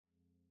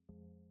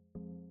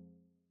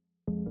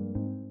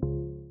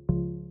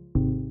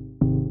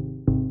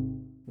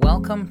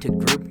Welcome to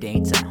Group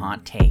Dates and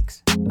Hot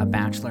Takes, a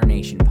Bachelor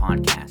Nation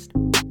podcast.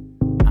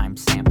 I'm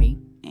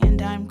Sampy.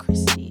 And I'm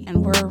Christy,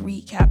 and we're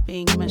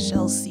recapping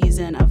Michelle's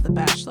season of The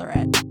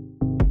Bachelorette.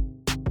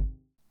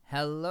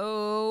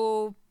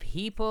 Hello,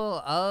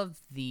 people of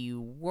the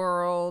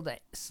world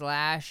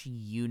 /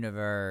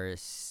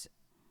 universe.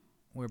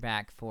 We're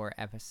back for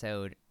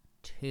episode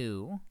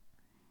 2,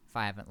 if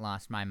I haven't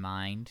lost my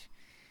mind.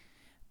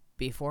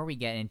 Before we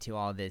get into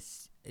all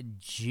this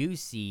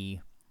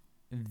juicy,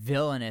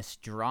 villainous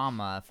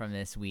drama from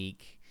this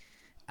week,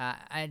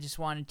 I just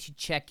wanted to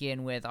check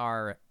in with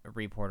our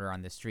reporter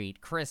on the street,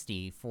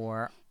 Christy,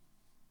 for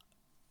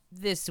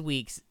this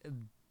week's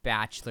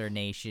Bachelor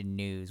Nation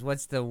news.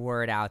 What's the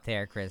word out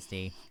there,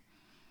 Christy?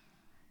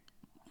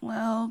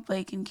 Well,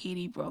 Blake and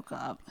Katie broke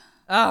up.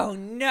 Oh,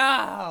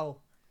 no!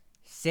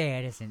 Say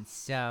it isn't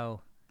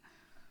so.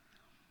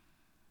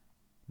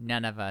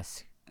 None of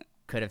us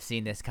could have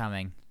seen this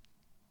coming.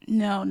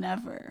 No,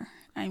 never.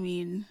 I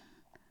mean,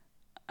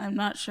 I'm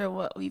not sure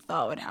what we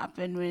thought would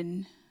happen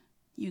when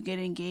you get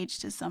engaged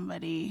to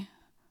somebody,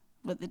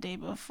 but the day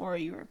before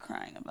you were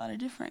crying about a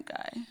different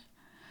guy.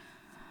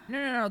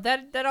 No.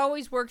 That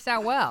always works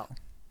out well.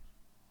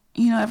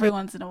 You know, every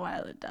once in a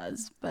while it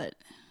does, but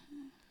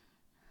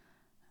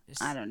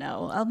I don't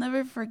know. I'll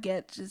never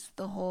forget just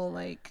the whole,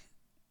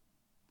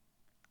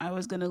 I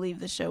was going to leave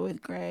the show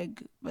with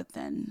Greg, but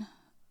then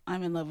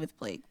I'm in love with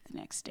Blake the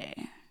next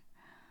day.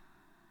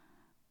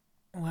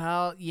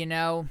 Well, you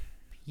know,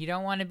 you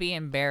don't want to be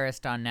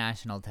embarrassed on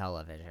national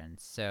television,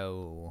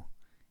 so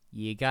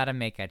you gotta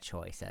make a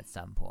choice at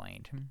some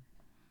point.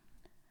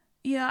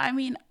 Yeah, I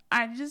mean,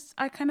 I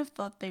kind of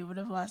thought they would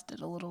have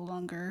lasted a little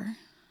longer.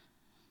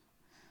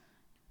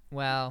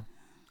 Well,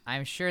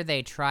 I'm sure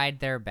they tried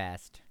their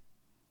best.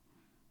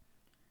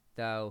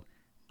 Though,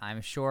 I'm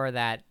sure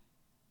that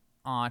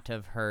aunt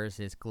of hers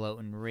is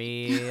gloating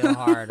real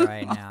hard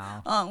right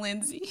now. Aunt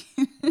Lindsay.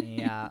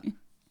 Yeah.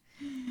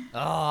 Oh,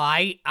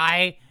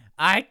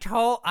 I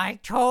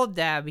told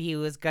them he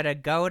was gonna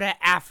go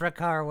to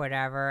Africa or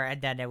whatever,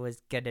 and then it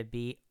was gonna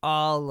be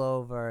all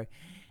over.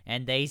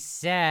 And they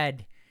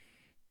said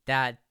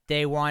that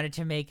they wanted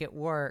to make it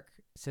work,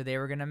 so they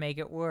were gonna make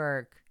it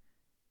work.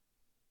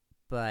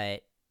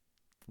 But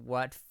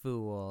what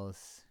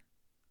fools.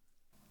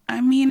 I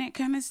mean, it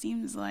kind of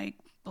seems like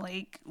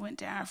Blake went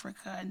to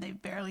Africa and they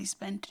barely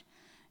spent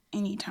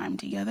any time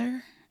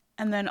together.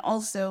 And then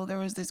also there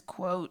was this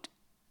quote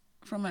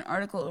from an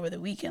article over the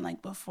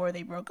weekend, before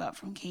they broke up,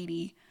 from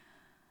Katie,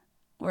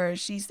 where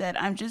she said,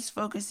 "I'm just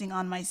focusing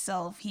on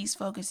myself. He's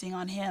focusing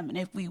on him. And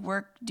if we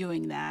work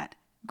doing that,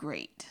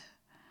 great."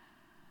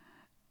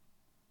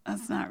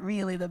 That's not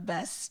really the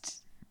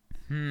best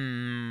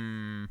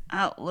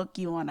outlook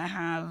you want to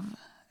have,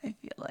 I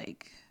feel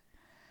like.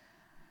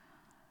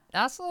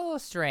 That's a little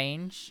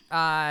strange.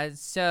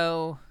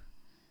 So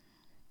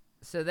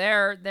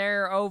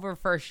they're over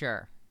for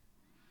sure.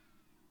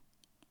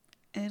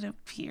 It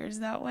appears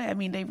that way. I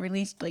mean, they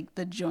released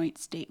the joint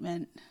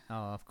statement.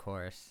 Oh, of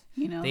course.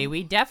 You know,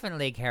 We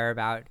definitely care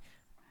about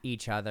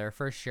each other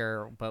for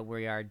sure, but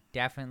we are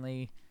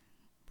definitely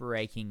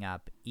breaking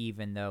up,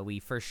 even though we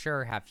for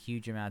sure have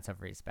huge amounts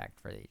of respect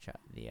for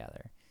the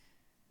other.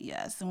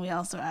 Yes, and we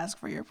also ask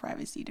for your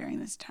privacy during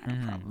this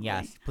time. Probably.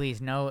 Yes,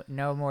 please, no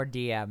more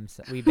DMs.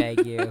 We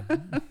beg you.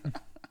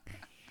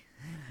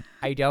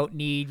 I don't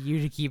need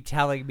you to keep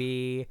telling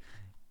me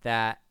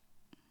that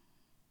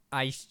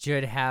I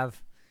should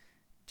have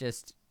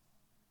just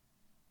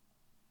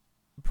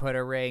put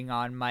a ring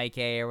on Mike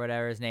A or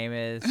whatever his name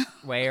is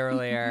way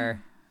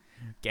earlier.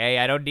 Okay,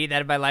 I don't need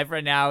that in my life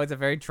right now. It's a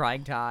very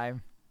trying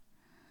time.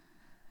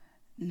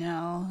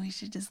 No, we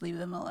should just leave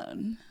them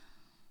alone.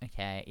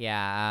 Okay,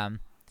 yeah.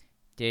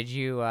 Did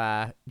you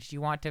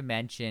want to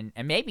mention,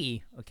 and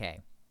maybe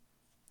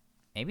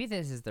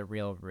this is the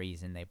real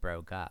reason they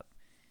broke up.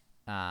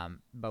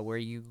 But were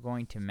you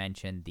going to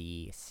mention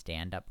the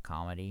stand-up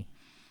comedy?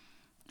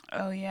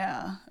 Oh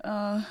yeah.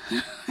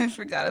 I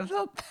forgot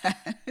about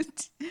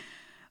that.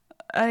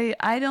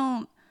 I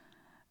don't.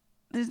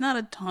 There's not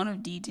a ton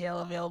of detail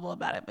available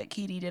about it, but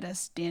Katie did a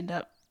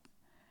stand-up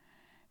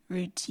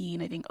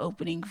routine, I think,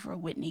 opening for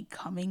Whitney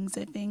Cummings,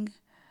 I think.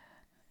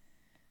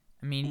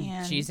 I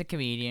mean, she's a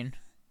comedian.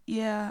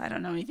 Yeah, I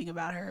don't know anything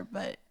about her,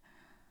 but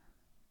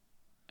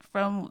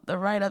from the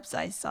write-ups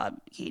I saw,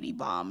 Katie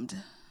bombed.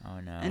 Oh,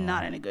 no. And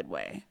not in a good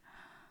way.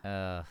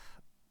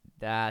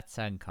 That's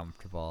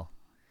uncomfortable.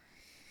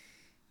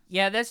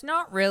 Yeah, that's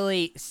not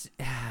really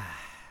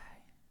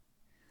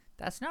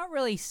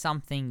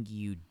something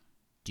you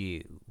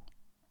do.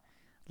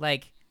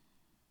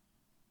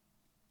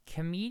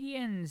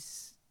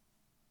 Comedians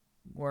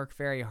work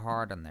very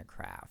hard on their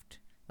craft.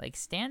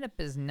 Stand-up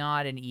is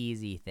not an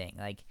easy thing.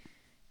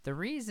 The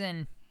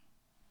reason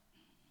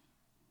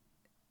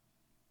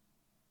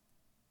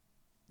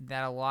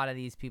that a lot of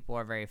these people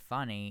are very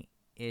funny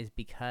is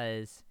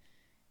because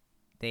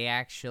they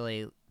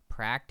actually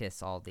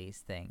practice all these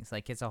things.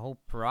 It's a whole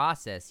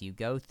process you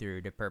go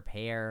through to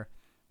prepare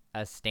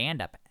a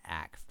stand-up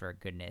act, for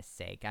goodness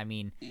sake. I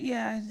mean,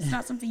 Yeah, it's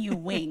not something you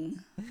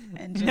wing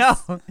and no,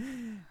 just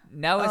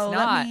no, it's oh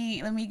not.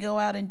 let me go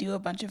out and do a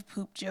bunch of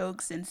poop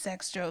jokes and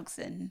sex jokes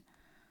and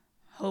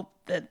hope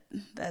that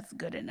that's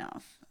good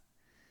enough.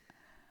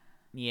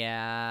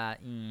 Yeah.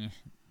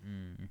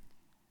 Hmm.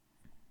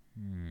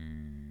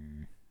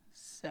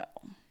 So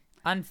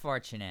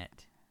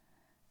Unfortunate.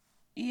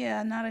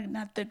 yeah,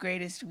 not the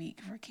greatest week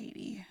for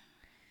Katie.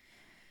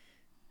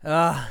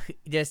 Ugh,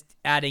 just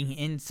adding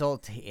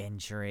insult to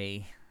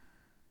injury.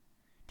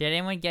 Did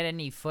anyone get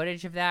any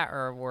footage of that,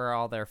 or were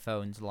all their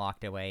phones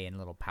locked away in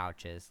little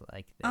pouches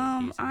like they do I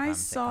sometimes at comedy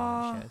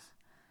saw shows?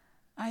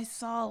 I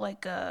saw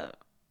like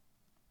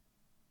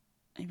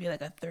maybe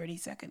like a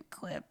 30-second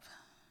clip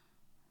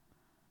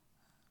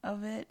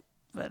of it,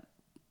 but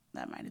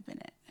that might have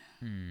been it.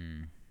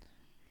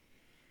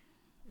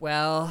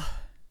 Well,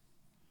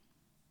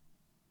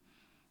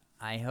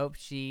 I hope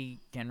she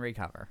can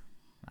recover,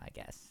 I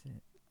guess.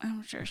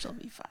 I'm sure she'll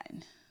be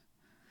fine.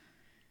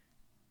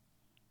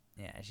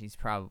 Yeah, she's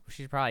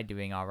probably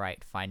doing all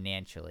right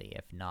financially,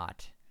 if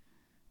not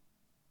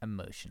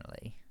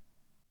emotionally.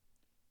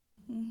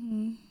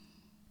 Mhm.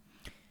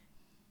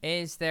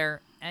 Is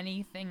there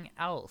anything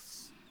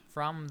else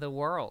from the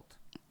world?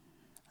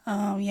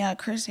 Yeah,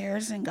 Chris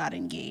Harrison got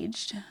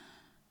engaged.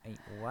 Wait,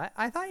 what?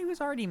 I thought he was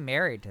already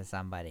married to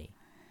somebody.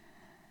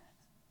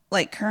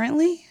 Like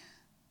currently?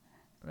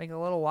 Like a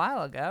little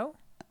while ago.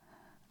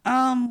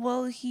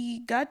 Well, he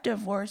got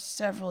divorced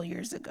several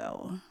years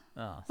ago,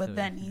 Oh, but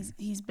then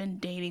he's been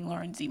dating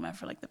Lauren Zima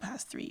for like the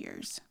past 3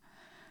 years.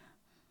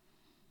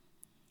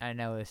 I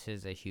know this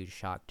is a huge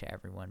shock to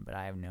everyone, but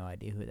I have no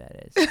idea who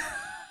that is.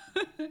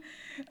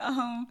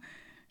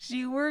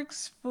 She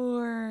works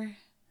for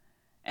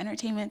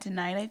Entertainment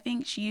Tonight, I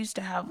think. She used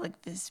to have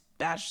like this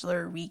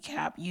Bachelor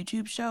recap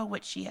YouTube show,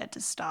 which she had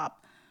to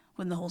stop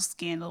when the whole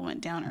scandal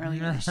went down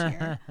earlier this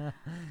year.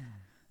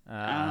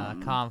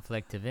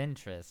 Conflict of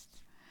interest.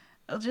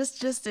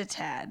 Just a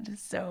tad.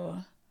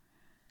 So,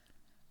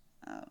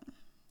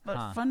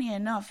 but funny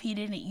enough, he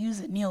didn't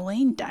use a Neil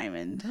Lane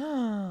diamond.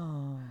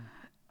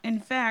 In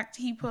fact,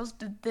 he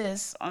posted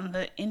this on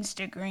the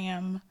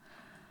Instagram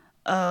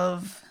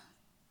of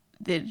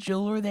the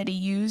jeweler that he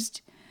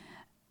used.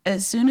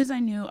 As soon as I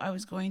knew I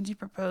was going to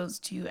propose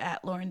to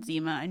at Lauren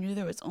Zima, I knew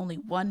there was only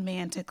one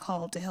man to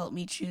call to help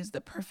me choose the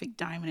perfect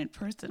diamond and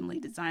personally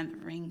design the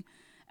ring,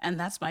 and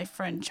that's my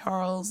friend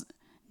Charles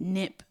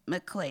Nip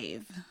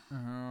McClave.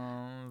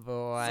 Oh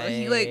boy. So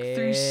he like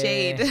threw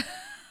shade.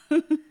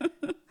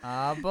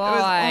 Oh boy.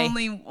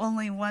 There was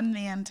only one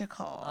man to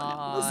call, and it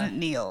wasn't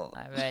Neil.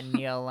 I bet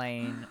Neil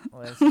Lane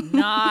was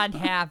not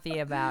happy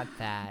about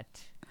that.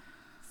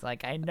 It's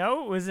like, I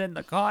know it was in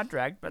the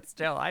contract, but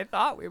still, I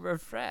thought we were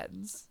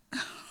friends.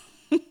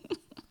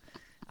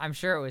 I'm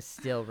sure it was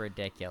still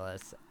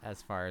ridiculous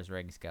as far as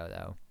rings go,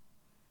 though.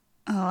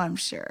 Oh, I'm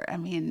sure. I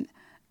mean,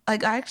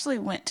 like I actually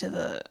went to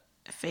the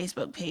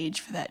Facebook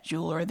page for that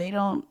jeweler. They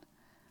don't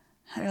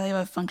really have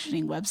a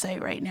functioning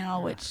website right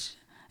now, which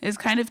is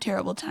kind of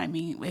terrible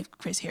timing if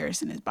Chris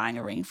Harrison is buying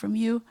a ring from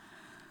you,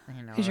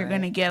 because you're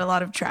going to get a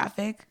lot of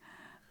traffic.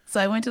 So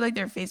I went to like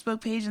their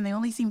Facebook page, and they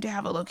only seem to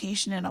have a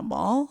location in a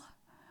mall.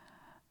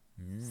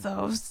 So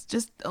I was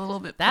just a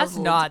little bit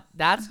puzzled.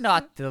 That's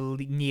not the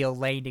Neil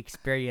Lane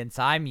experience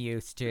I'm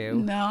used to.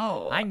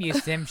 No. I'm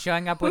used to him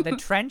showing up with a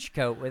trench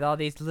coat with all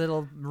these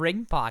little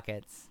ring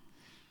pockets.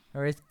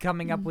 Or he's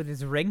coming up with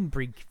his ring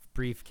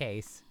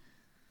briefcase.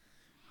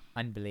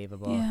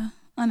 Unbelievable. Yeah,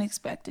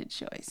 unexpected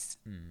choice.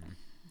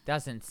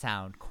 Doesn't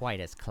sound quite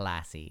as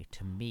classy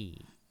to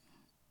me.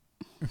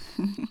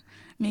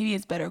 Maybe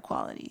it's better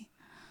quality.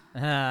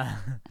 I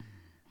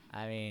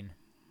mean,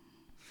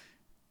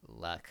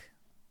 look,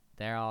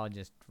 they're all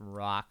just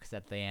rocks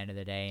at the end of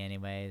the day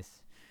anyways.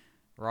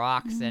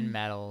 Rocks and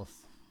metals.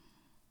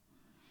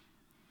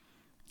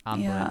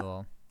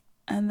 Unbelievable.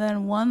 Yeah. And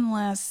then one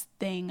last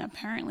thing.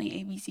 Apparently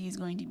ABC is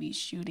going to be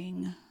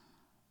shooting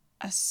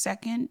a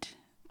second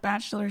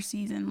Bachelor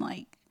season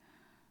like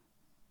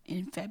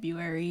in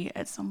February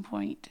at some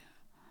point.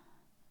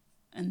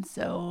 And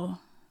so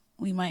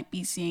we might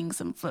be seeing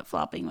some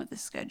flip-flopping with the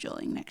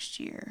scheduling next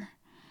year.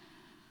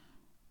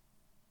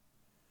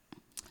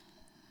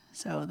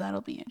 So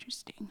that'll be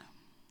interesting.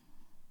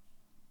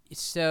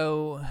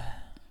 So,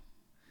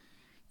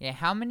 yeah,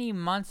 how many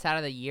months out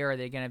of the year are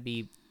they gonna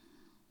be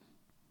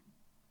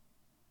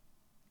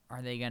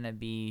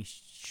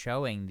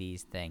showing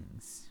these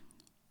things?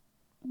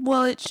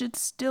 Well, it should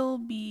still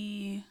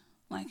be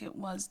like it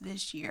was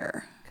this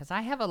year. Because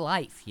I have a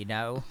life, you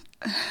know?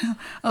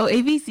 Oh,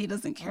 ABC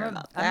doesn't care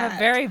about that. I'm a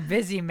very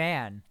busy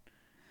man.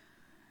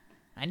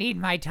 I need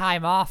my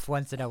time off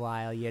once in a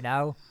while, you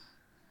know?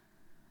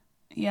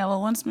 Yeah,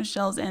 well, once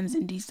Michelle's ends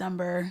in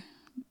December,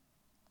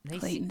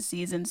 Clayton's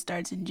season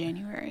starts in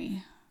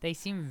January. They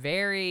seem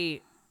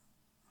very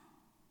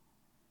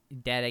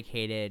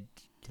dedicated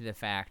to the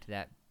fact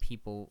that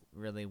people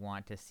really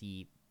want to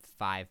see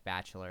 5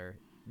 Bachelor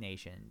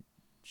Nation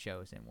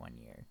shows in 1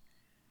 year.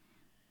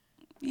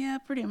 Yeah,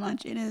 pretty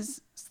much. It is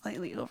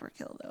slightly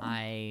overkill, though.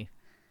 I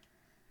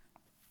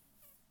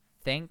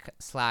think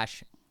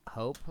slash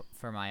hope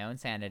for my own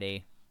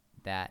sanity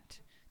that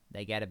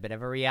they get a bit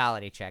of a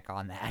reality check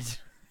on that.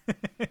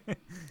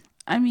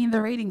 I mean,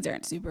 the ratings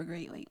aren't super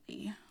great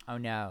lately. Oh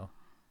no.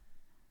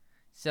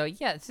 So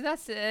yeah, so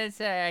that's it's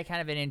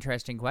kind of an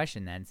interesting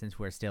question then, since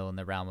we're still in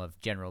the realm of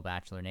general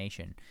Bachelor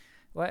Nation.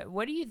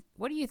 What do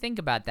you think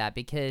about that?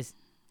 Because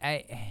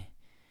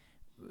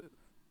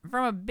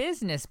from a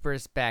business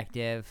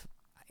perspective,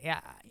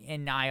 yeah,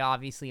 and I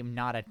obviously am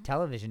not a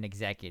television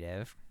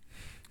executive,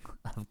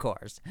 of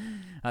course.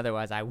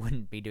 Otherwise, I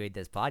wouldn't be doing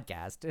this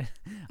podcast.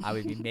 I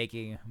would be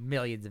making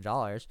millions of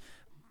dollars.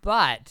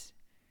 But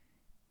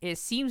it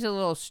seems a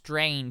little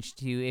strange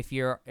to if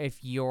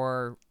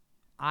your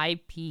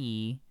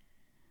IP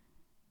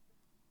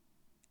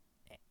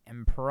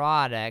and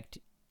product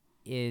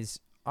is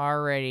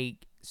already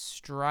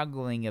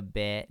struggling a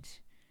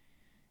bit.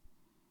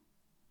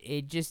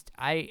 It just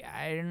I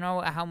don't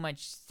know how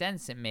much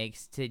sense it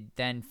makes to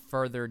then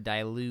further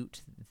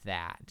dilute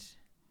that.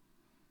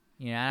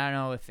 You know, I don't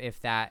know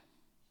if that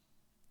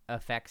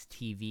affects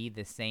TV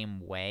the same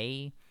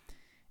way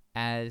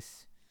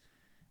as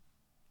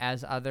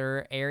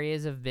other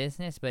areas of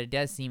business, but it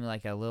does seem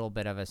like a little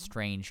bit of a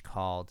strange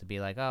call to be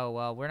like, oh,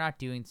 well, we're not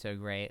doing so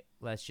great.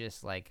 Let's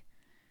just, like,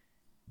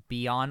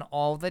 be on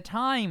all the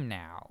time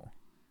now.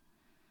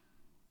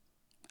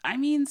 I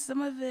mean,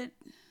 some of it,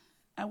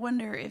 I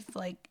wonder if,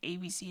 like,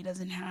 ABC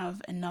doesn't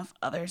have enough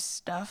other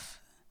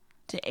stuff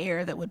to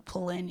air that would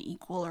pull in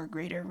equal or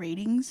greater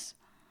ratings.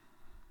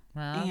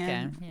 Okay.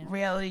 And Yeah.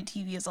 reality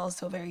TV is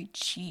also very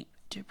cheap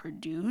to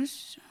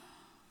produce.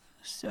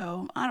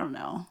 So, I don't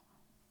know.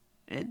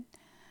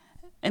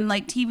 And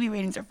like TV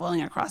ratings are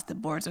falling across the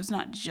board, so it's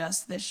not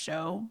just this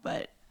show,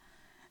 but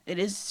it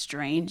is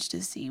strange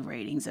to see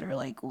ratings that are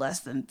like less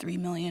than 3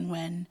 million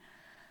when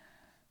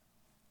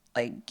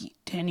like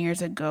 10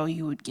 years ago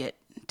you would get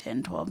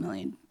 10, 12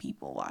 million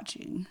people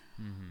watching.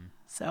 Mm-hmm.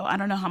 So I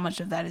don't know how much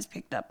of that is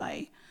picked up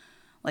by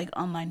like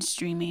online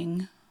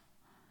streaming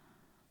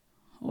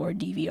or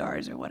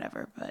DVRs or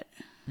whatever, but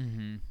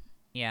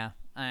Yeah.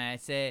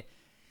 It's an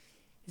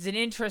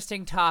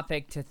interesting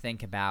topic to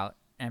think about.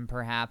 And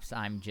perhaps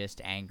I'm just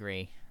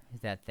angry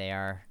that they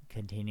are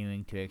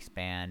continuing to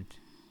expand.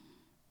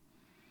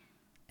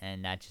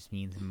 And that just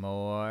means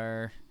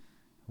more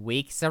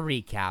weeks of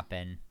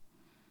recapping.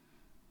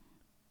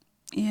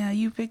 yeah,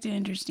 you picked an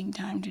interesting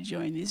time to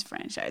join this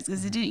franchise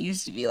because it didn't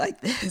used to be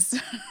like this.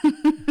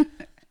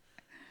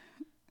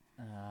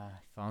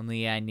 If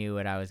only I knew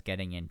what I was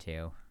getting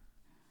into.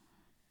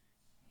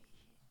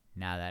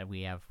 Now that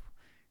we have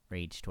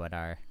reached what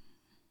our...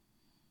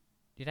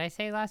 Did I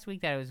say last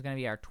week that it was going to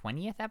be our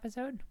 20th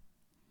episode?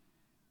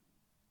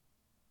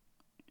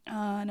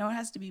 No, it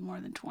has to be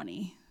more than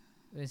 20.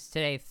 Is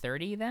today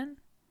 30 then?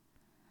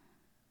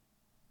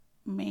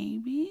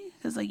 Maybe.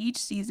 Because, like, each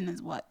season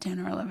is, what, 10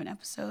 or 11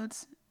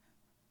 episodes?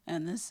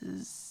 And this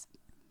is...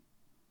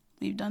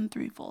 We've done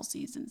 3 full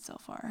seasons so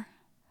far.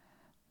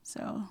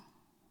 So...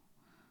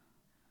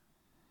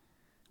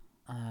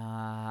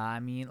 I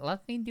mean,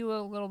 let me do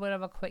a little bit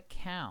of a quick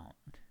count.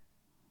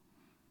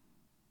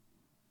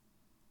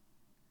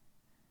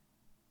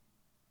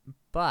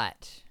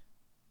 But,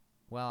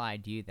 while I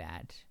do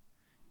that,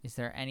 is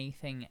there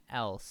anything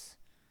else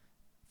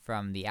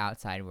from the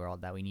outside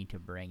world that we need to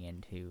bring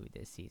into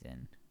this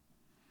season?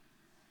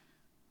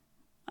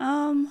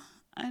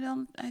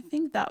 I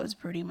think that was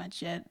pretty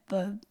much it.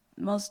 The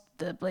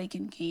Blake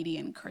and Katie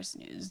and Chris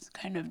news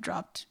kind of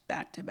dropped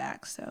back to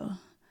back, so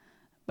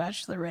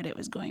Bachelorette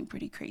was going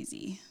pretty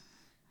crazy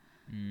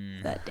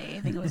that day.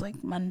 I think it was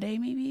like Monday,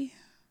 maybe.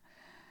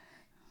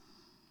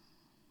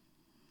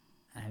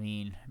 I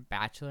mean,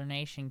 Bachelor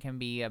Nation can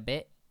be a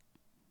bit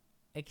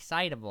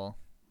excitable.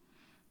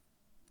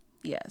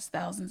 Yes,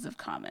 thousands of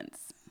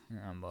comments.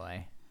 Oh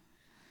boy.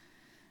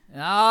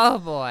 Oh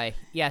boy.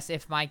 Yes,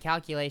 if my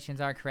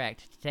calculations are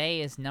correct,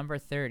 today is number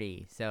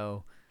 30.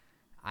 So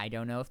I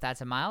don't know if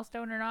that's a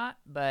milestone or not,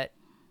 but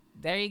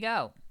there you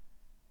go.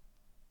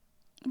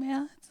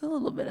 Yeah, it's a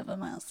little bit of a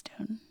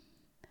milestone.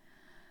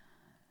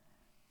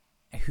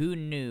 Who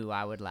knew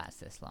I would last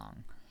this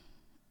long?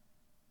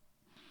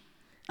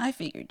 I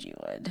figured you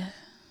would.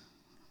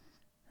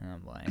 Oh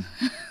boy.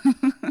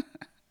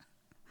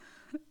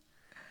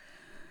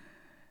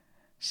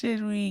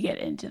 Should we get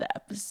into the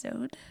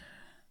episode?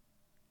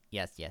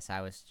 Yes,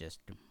 I was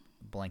just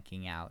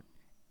blinking out.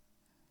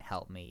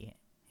 Help me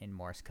in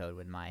Morse code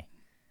with my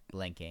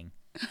blinking.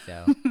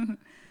 So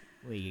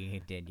we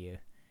continue.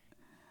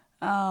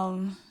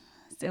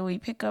 So we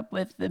pick up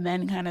with the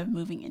men kind of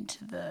moving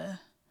into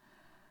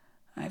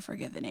I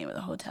forget the name of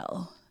the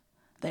hotel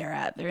they're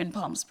at. They're in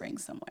Palm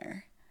Springs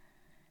somewhere.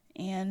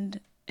 And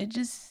it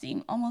just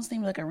almost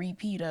seemed like a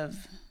repeat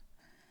of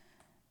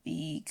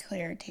the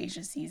Claire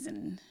Tasia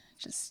season,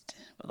 just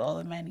with all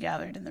the men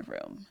gathered in the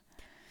room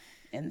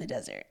in the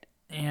desert.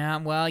 Yeah,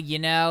 well, you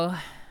know,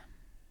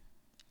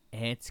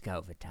 it's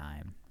COVID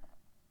time.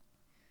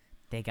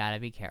 They gotta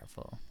be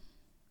careful.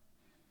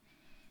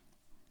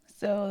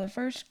 So the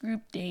first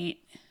group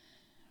date,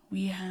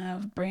 we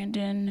have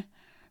Brandon,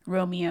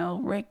 Romeo,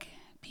 Rick,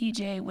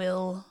 PJ,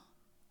 Will,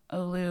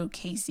 Olu,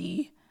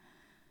 Casey,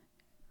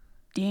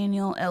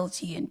 Daniel,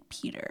 LT, and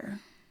Peter.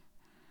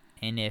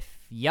 And if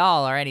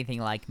y'all are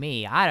anything like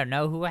me, I don't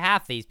know who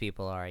half these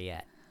people are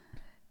yet.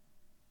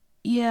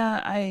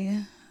 Yeah,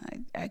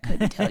 I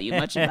couldn't tell you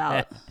much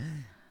about.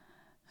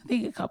 I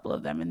think a couple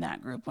of them in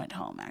that group went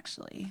home,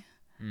 actually.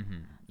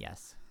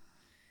 Yes.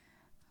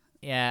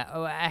 Yeah.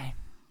 Oh,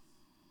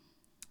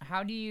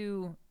 how do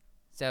you?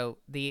 So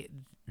the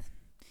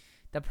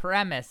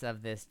premise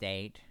of this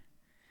date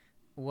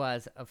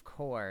was, of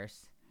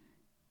course,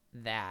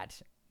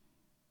 that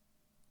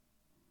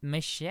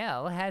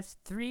Michelle has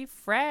 3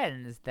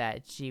 friends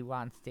that she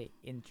wants to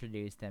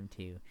introduce them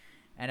to,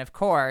 and of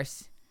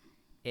course,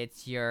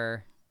 it's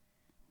your.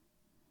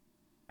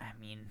 I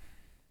mean,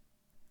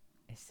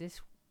 is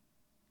this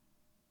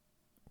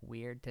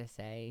weird to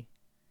say?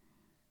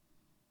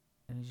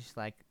 It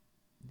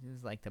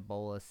was like the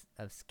bowl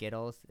of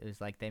Skittles. It was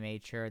like they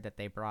made sure that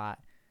they brought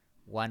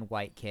one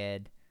white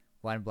kid,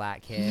 one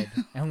black kid,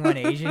 and one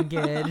Asian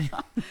kid.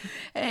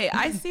 Hey,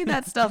 I see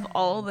that stuff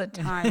all the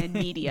time in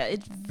media.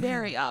 It's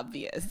very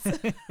obvious.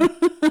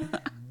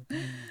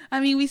 I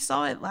mean, we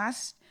saw it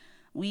last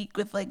week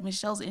with like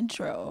Michelle's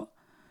intro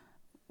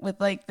with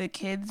like the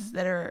kids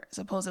that are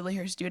supposedly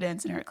her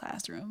students in her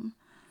classroom.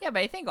 Yeah, but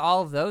I think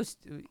all of those,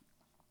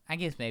 I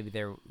guess maybe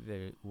there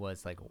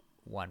was like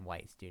one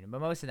white student, but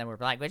most of them were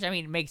black, which I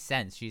mean makes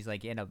sense. She's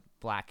like in a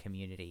black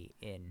community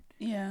in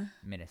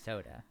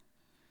Minnesota.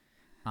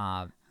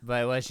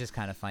 But it was just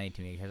kind of funny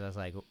to me because I was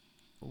like,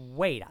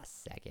 wait a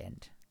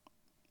second.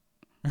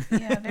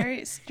 Yeah,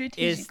 very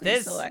strategically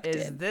selected.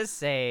 Is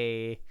this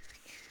a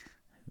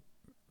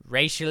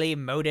racially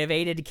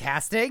motivated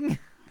casting?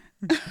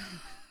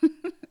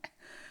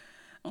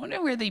 I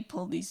wonder where they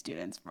pulled these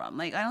students from.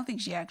 Like, I don't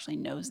think she actually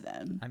knows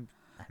them.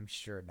 I'm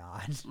sure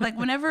not. Like,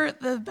 whenever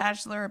the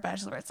bachelor or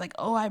bachelorette's like,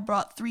 oh, I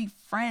brought 3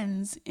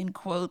 friends, in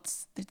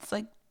quotes, it's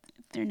like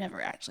they're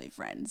never actually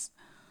friends.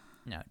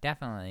 No,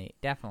 definitely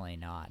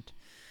not.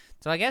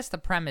 So I guess the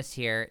premise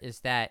here is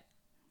that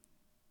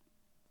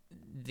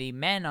the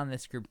men on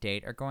this group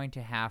date are going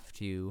to have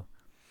to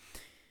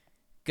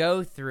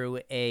go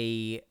through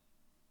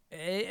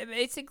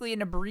basically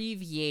an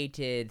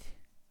abbreviated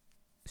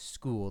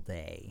school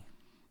day.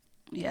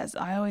 Yes,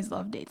 I always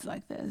love dates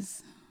like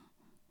this.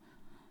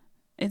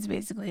 It's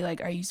basically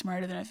like, are you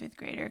smarter than a 5th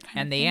grader?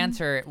 And the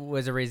answer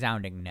was a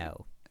resounding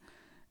no.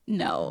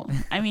 No.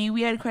 I mean,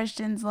 we had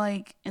questions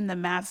like in the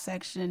math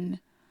section,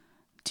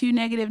 2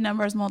 negative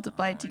numbers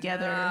multiplied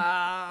together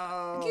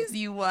gives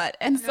you what?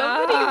 And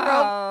somebody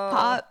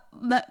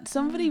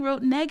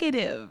wrote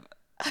negative.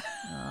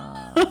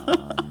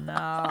 Oh,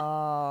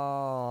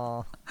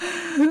 no.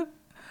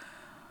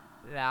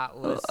 That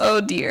was... Oh,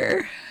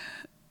 dear.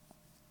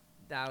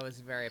 That was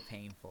very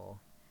painful.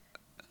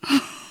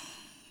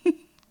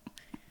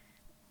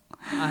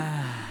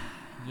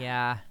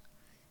 Yeah.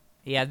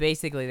 Yeah,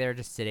 basically they were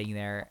just sitting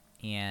there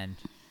and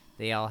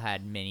they all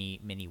had mini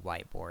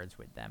whiteboards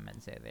with them,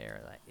 and so they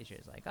were like, she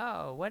was like,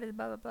 oh, what is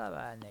blah blah blah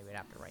blah, and they would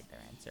have to write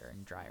their answer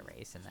in dry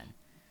erase and then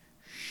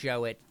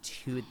show it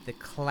to the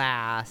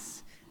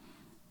class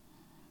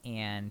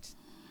and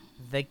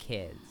the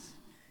kids,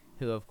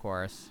 who of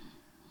course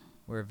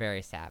were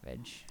very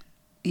savage.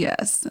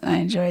 Yes, I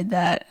enjoyed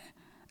that.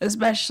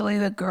 Especially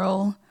the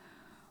girl,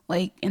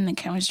 like in the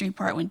chemistry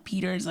part when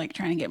Peter's like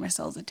trying to get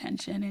Michelle's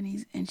attention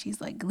and she's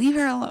like, leave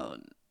her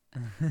alone.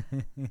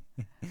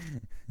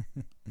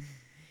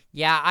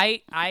 Yeah,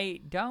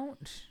 I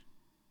don't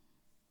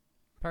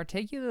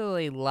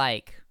particularly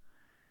like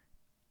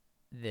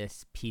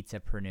this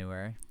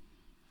pizzapreneur.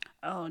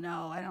 Oh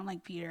no, I don't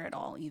like Peter at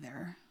all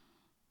either.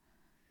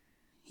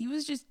 He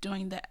was just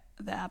doing the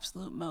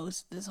absolute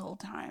most this whole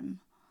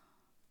time.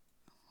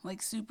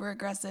 Like super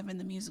aggressive in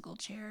the musical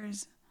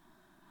chairs.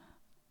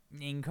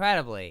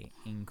 Incredibly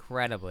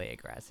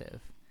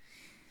aggressive.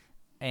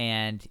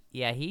 And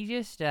yeah, he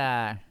just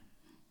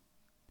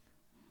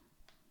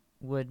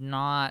would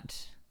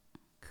not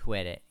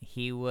quit it.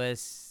 He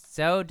was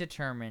so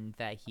determined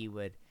that he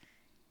would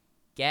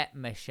get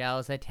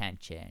Michelle's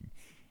attention,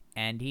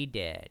 and he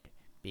did,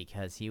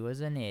 because he was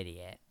an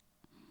idiot,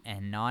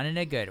 and not in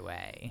a good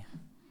way.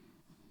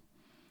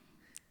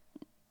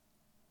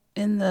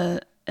 In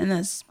the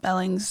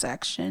spelling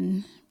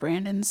section,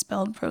 Brandon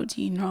spelled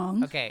protein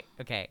wrong. Okay.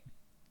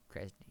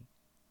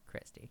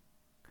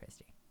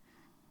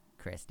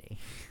 Christy.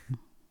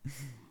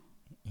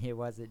 It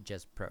wasn't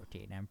just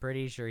protein. I'm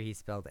pretty sure he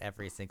spelled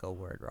every single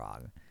word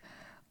wrong.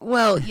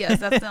 Well, yes,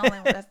 that's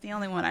the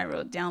only one I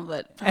wrote down,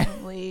 but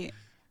probably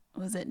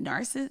was it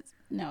narciss?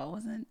 No, it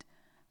wasn't.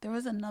 There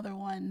was another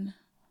one.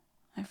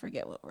 I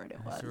forget what word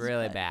it was. It's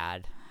really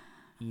bad.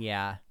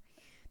 Yeah.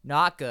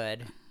 Not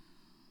good.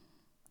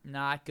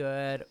 Not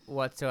good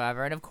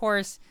whatsoever. And of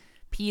course,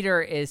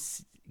 Peter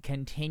is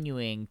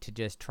continuing to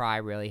just try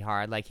really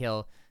hard. Like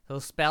he'll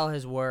spell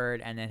his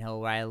word and then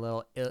he'll write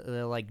he'll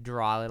like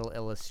draw a little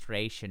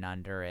illustration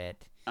under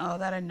it. Oh,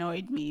 that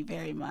annoyed me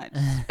very much.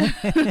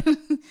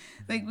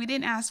 Like, we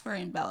didn't ask for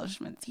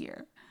embellishments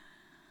here.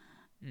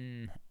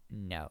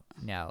 no.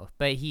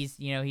 But he's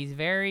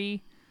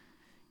very.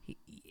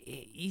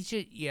 He's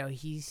just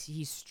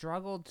he's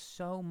struggled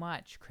so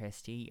much,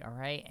 Christy. All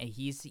right, and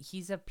he's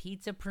a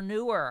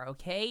pizzapreneur.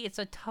 Okay, it's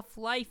a tough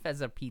life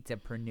as a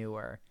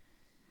pizzapreneur.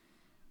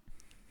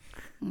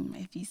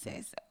 If you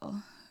say so.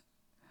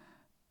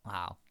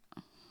 Wow,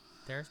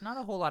 there's not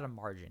a whole lot of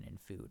margin in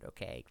food.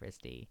 Okay,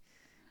 Christy,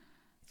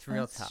 it's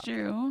real That's tough.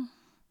 True.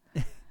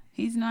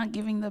 He's not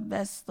giving the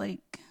best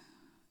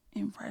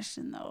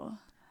impression though.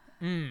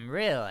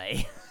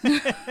 Really?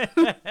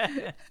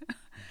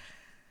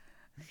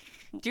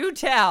 Do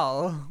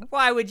tell.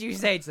 Why would you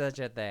say such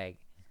a thing?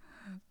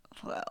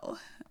 Well,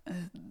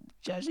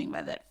 judging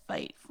by that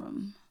fight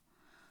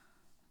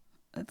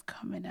that's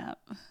coming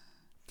up.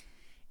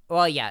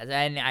 Well, yeah,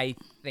 and I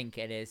think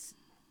it is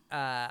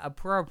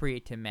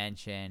appropriate to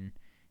mention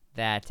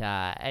that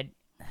I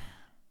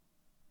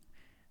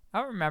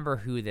don't remember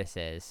who this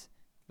is,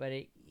 but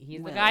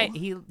he's the guy.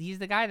 He's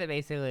the guy that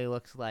basically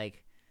looks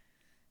like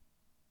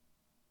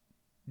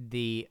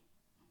the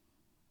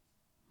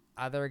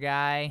other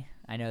guy.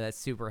 I know that's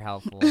super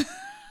helpful,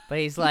 but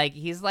he's like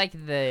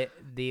the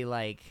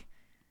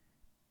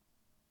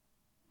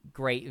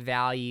great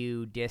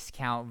value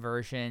discount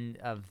version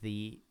of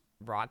the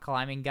rock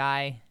climbing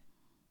guy.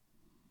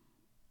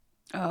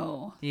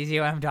 Oh. Do you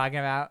see what I'm talking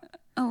about?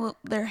 Oh, well,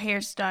 their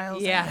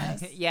hairstyles. Yeah, I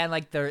guess. yeah, and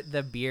like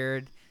the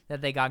beard that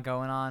they got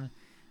going on.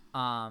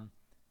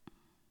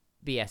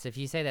 But yes, if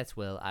you say that's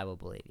Will, I will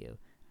believe you.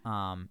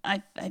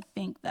 I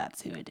think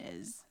that's who it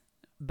is.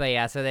 But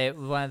yeah, so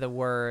one of the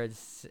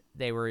words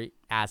they were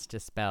asked to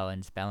spell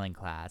in spelling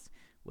class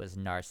was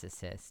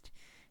narcissist,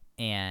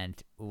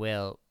 and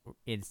Will,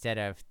 instead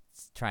of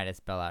trying to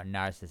spell out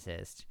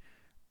narcissist,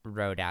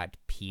 wrote out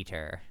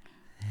Peter,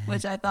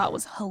 which I thought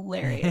was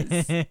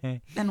hilarious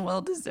and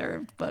well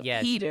deserved. But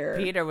yes,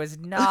 Peter was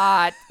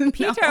not.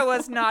 Peter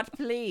was not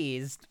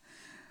pleased.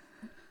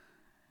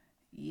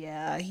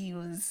 Yeah, he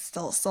was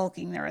still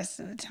sulking the rest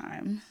of the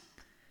time.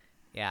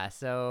 Yeah,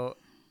 so.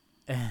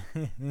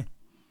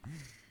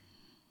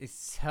 It's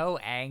so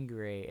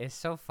angry. It's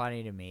so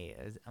funny to me.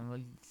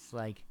 I'm just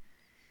like,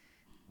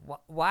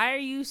 why are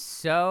you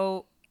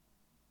so...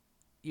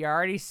 You're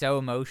already so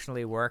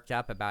emotionally worked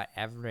up about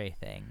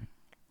everything.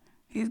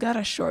 He's got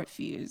a short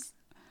fuse.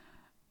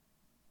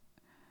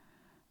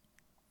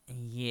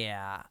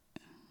 Yeah.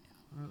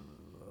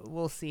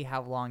 We'll see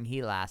how long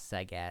he lasts,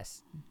 I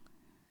guess.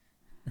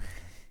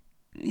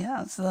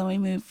 Yeah, so then we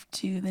move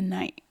to the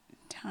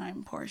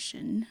nighttime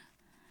portion.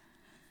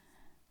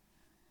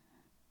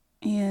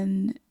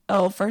 And,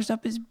 first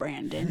up is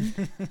Brandon,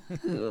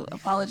 who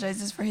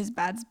apologizes for his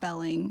bad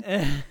spelling.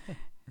 Yeah,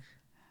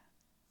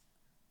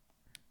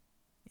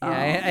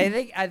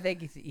 I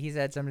think he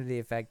said something to the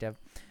effect of,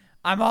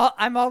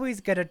 I'm always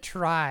gonna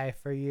try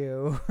for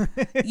you.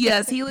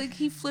 Yes,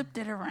 he flipped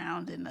it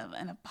around in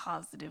a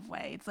positive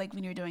way. It's like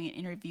when you're doing an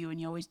interview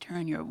and you always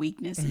turn your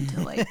weakness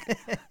into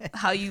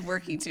how you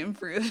working to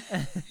improve.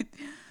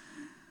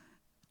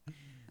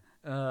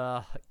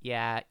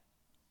 Yeah.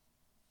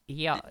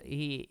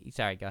 He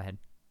sorry, go ahead.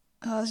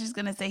 I was just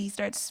gonna say he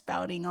starts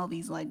spouting all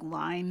these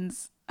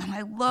lines, and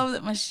I love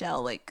that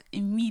Michelle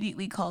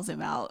immediately calls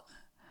him out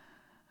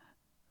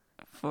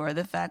for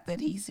the fact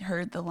that he's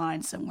heard the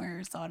line somewhere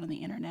or saw it on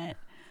the internet.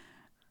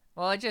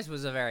 Well, it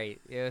was a very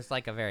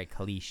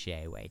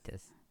cliche way to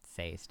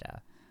say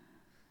stuff.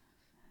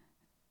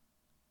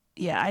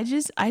 Yeah, I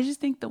just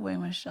think the way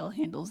Michelle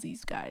handles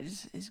these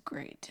guys is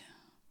great.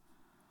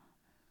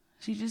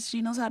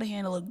 She knows how to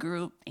handle a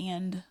group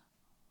and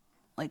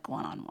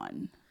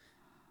one-on-one.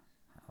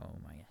 Oh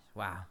my gosh.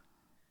 Wow.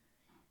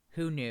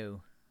 Who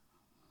knew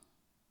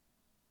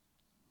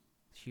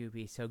she would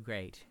be so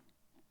great?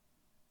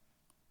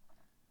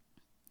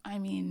 I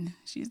mean,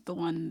 she's the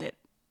one that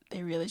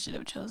they really should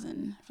have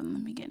chosen from the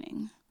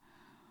beginning.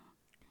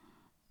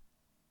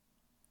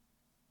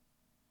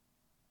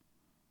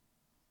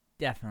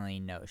 Definitely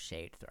no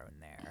shade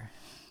thrown there.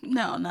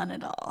 No, none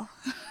at all.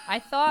 I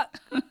thought,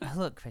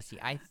 look, Christy,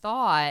 I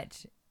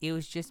thought it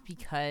was just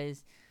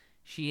because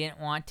she didn't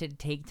want to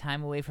take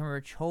time away from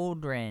her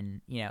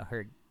children,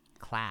 her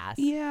class.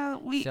 Yeah,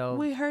 we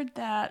heard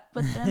that,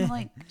 but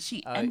then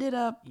she ended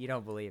up. You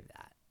don't believe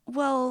that?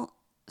 Well,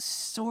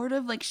 sort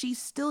of. She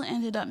still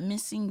ended up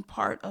missing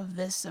part of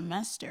this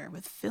semester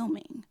with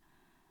filming.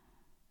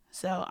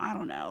 So I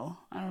don't know.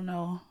 I don't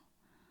know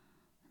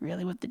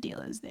really what the deal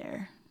is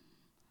there.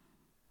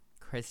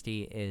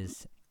 Christy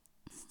is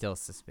still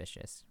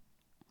suspicious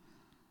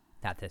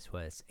that this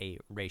was a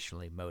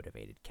racially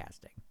motivated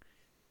casting.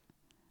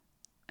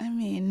 I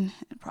mean,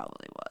 it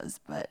probably was,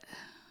 but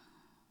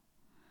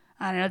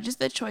I don't know. Just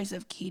the choice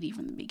of Katie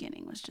from the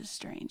beginning was just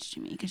strange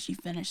to me because she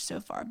finished so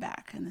far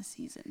back in the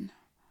season.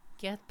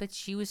 Yeah, but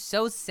she was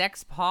so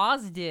sex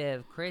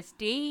positive,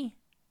 Christy.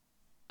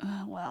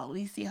 Well,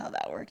 we see how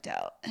that worked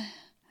out.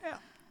 Yeah.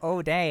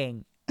 Oh,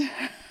 dang.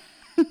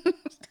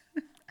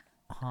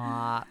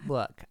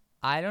 Look,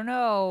 I don't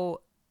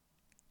know.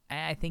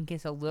 I think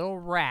it's a little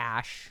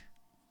rash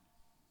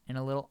and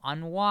a little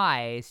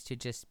unwise to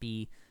just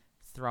be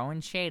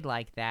throwing shade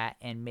like that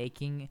and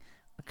making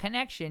a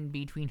connection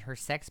between her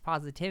sex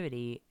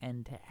positivity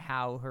and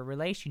how her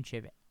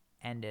relationship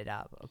ended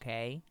up,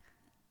 okay?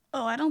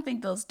 Oh, I don't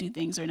think those two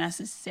things are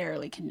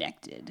necessarily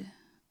connected.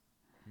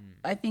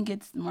 I think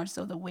it's more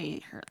so the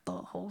way the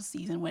whole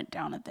season went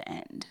down at the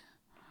end.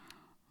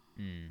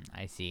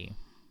 I see.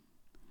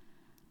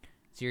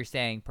 So you're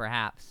saying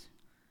perhaps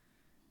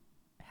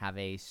have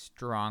a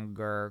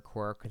stronger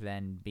quirk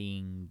than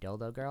being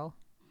dildo girl?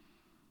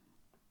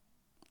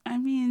 I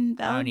mean,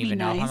 that I would don't be even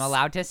know nice. if I'm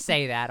allowed to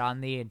say that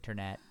on the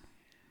internet.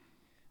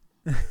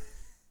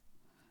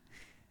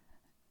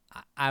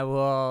 I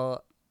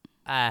will.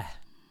 I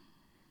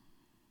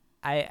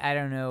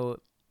don't know.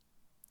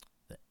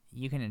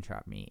 You can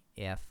interrupt me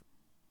if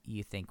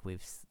you think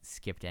we've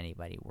skipped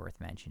anybody worth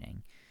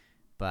mentioning,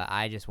 but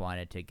I just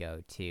wanted to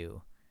go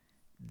to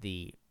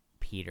the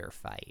Peter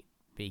fight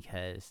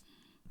because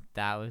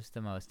that was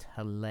the most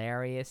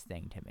hilarious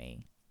thing to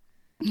me.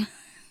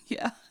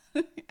 Yeah.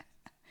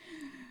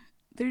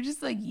 They're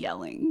just like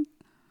yelling.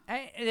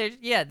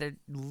 They're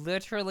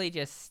literally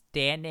just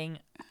standing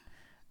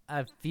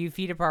a few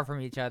feet apart from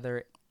each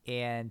other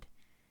and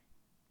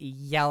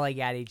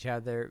yelling at each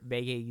other,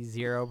 making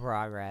zero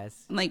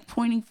progress. Like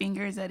pointing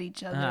fingers at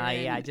each other.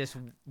 Yeah, just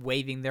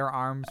waving their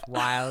arms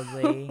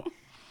wildly.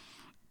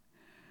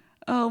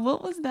 Oh,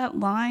 what was that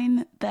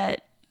line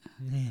that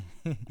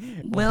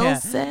Will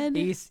said?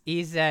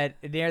 He said,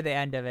 near the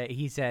end of it,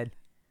 he said,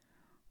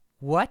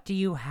 "What do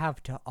you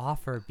have to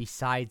offer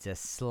besides a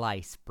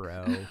slice,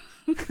 bro?"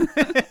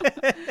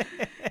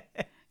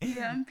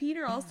 Yeah, and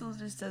Peter also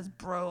just says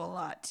bro a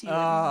lot too. His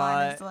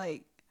line is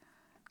like,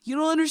 "You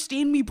don't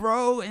understand me,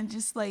 bro," and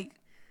just like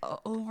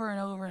over and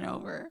over and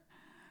over.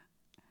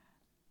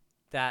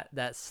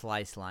 That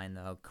slice line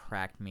though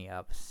cracked me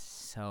up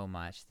so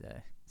much.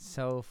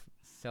 So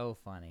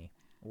funny.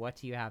 What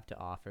do you have to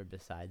offer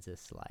besides a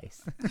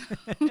slice?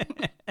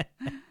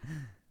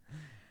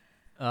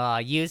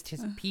 Used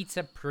his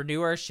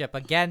pizzapreneurship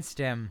against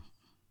him.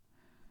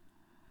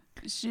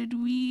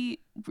 Should we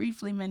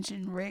briefly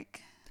mention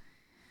Rick?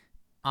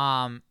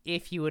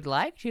 If you would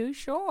like to,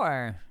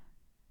 sure.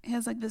 He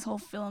has like this whole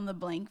fill in the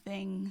blank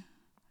thing.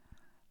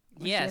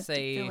 Yes, to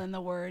fill in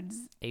the words.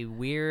 A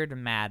weird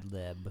Mad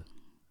Lib.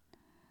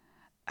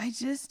 I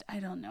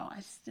don't know.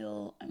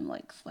 I'm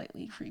like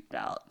slightly freaked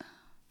out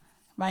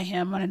by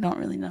him, and I don't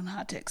really know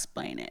how to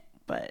explain it.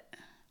 But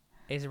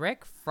is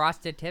Rick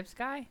Frosted Tips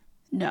guy?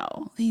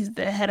 No, he's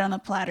the head on a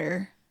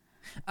platter.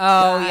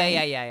 Oh, guy.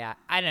 yeah.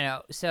 I don't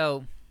know.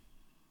 So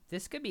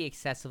this could be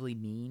excessively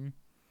mean,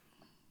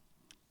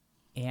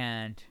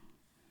 and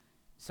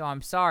so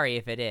I'm sorry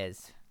if it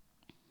is.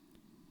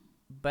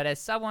 But as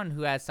someone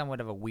who has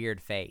somewhat of a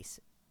weird face,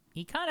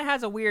 he kind of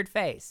has a weird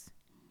face.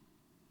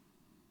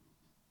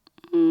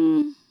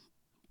 In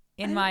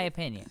my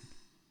opinion.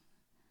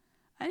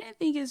 I didn't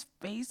think his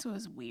face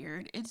was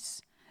weird.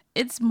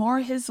 It's more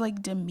his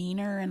like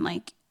demeanor and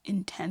like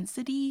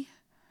intensity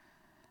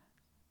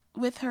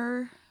with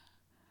her.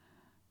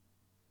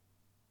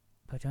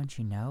 But don't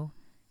you know,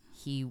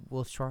 he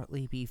will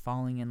shortly be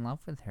falling in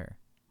love with her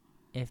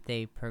if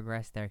they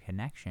progress their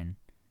connection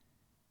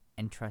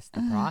and trust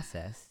the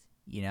process,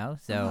 you know?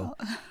 So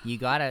you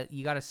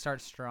gotta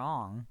start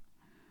strong.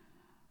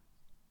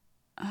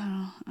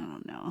 I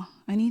don't know.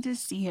 I need to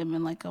see him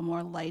in like a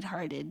more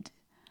lighthearted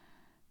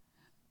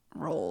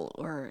role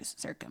or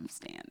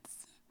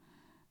circumstance.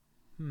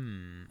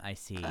 I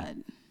see. But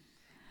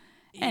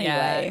anyway.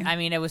 Yeah, I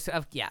mean, it was,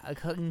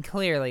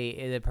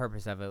 clearly the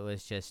purpose of it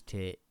was just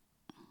to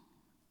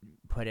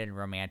put in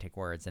romantic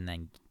words and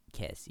then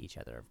kiss each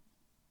other.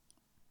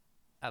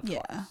 Of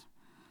course.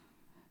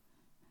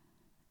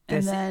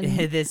 And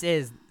then this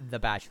is The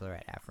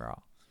Bachelorette, after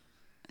all.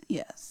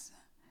 Yes.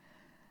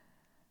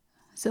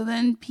 So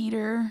then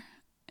Peter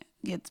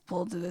gets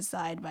pulled to the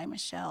side by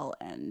Michelle,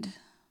 and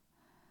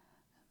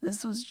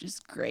this was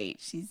just great.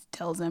 She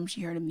tells him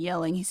she heard him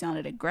yelling. He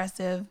sounded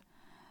aggressive.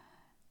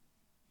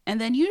 And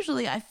then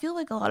usually I feel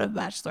like a lot of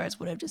bachelorettes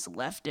would have just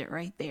left it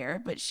right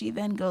there, but she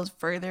then goes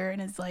further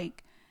and is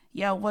like,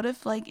 yeah, what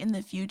if like in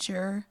the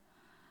future,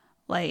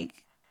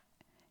 like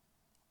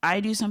I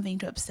do something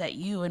to upset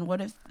you, and what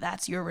if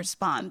that's your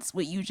response,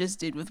 what you just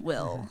did with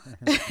Will?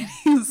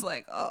 He was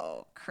like,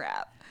 oh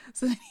crap.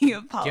 So then he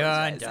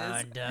apologizes.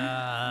 Dun,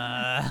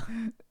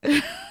 dun,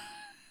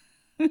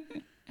 dun.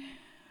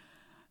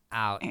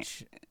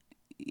 Ouch.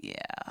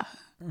 Yeah.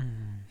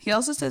 He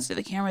also says to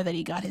the camera that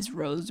he got his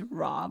rose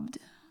robbed.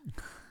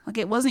 Like,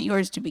 it wasn't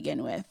yours to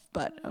begin with,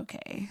 but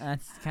okay.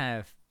 That's kind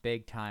of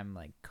big time,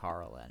 like,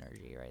 Carl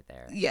energy right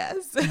there.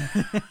 Yes.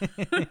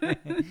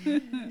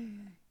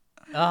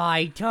 Oh,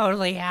 I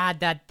totally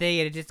had that thing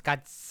and it just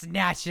got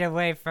snatched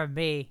away from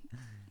me.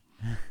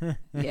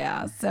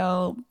 Yeah,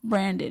 so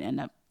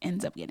Brandon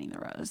ends up getting the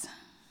rose.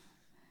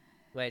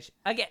 Which,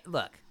 again,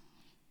 look.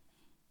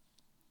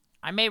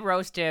 I may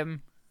roast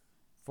him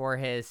for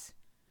his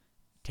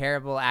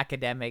terrible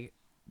academic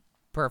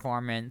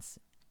performance,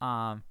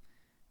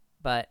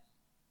 but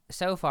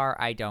so far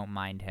I don't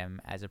mind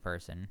him as a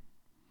person.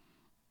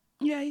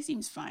 Yeah, he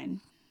seems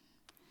fine.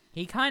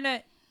 He kind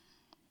of,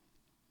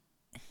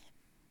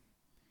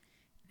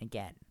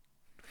 again,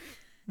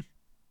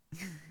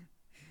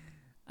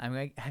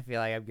 I feel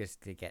like I'm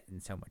just gonna get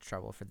in so much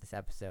trouble for this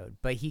episode,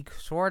 but he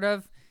sort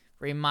of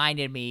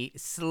reminded me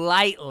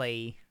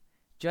slightly,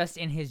 just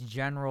in his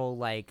general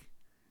like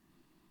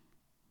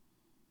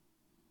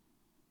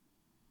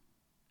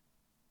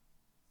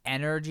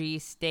energy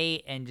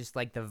state and just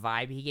like the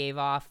vibe he gave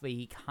off, but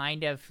he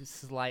kind of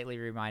slightly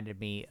reminded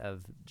me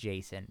of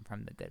Jason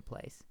from The Good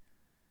Place.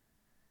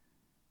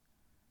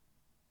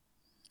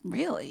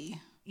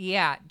 Really?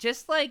 Yeah,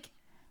 just like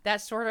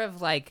that sort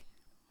of like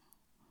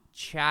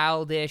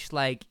childish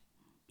like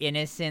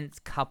innocence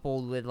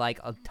coupled with like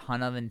a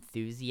ton of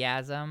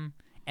enthusiasm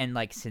and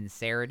like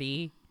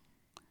sincerity.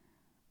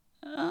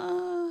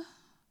 I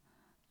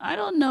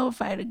don't know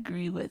if I'd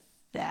agree with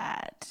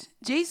that.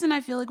 Jason,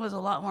 I feel like, was a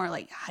lot more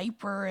like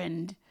hyper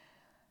and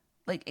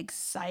like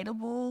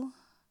excitable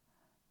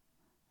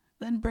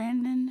than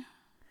Brandon.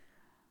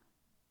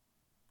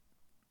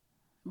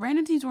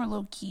 Brandon seems more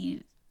low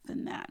key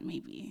than that,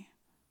 maybe.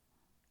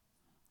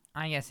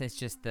 I guess it's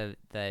just the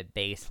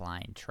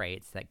baseline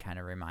traits that kind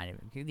of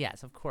reminded me.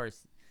 Yes, of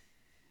course.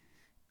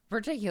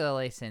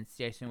 Particularly since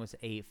Jason was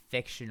a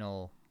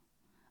fictional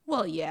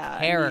Well, yeah.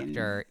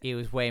 character, it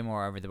was way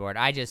more over the board.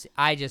 I just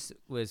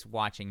was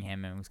watching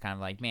him and was kind of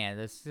like, man,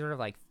 this sort of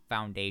like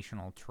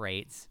foundational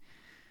traits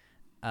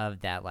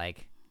of that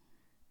like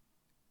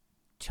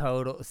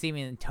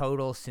seeming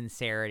total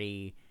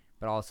sincerity,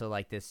 but also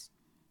like this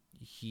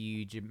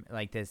huge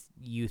like this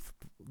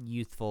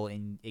youthful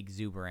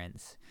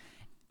exuberance.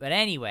 But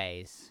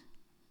anyways,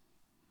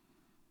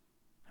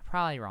 I'm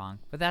probably wrong,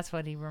 but that's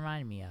what he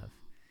reminded me of.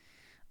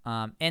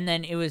 And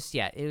then it was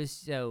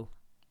so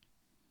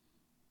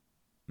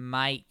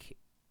Mike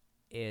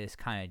is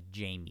kind of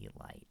Jamie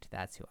light.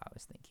 That's who I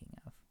was thinking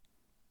of.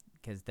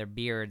 Because their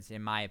beards,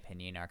 in my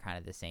opinion, are kind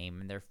of the same,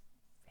 and their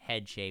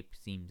head shape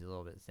seems a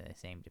little bit the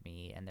same to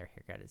me, and their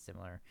haircut is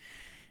similar.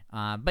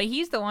 But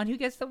he's the one who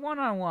gets the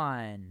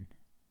one-on-one.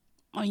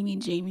 Oh, you mean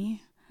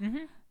Jamie?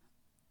 Mm-hmm.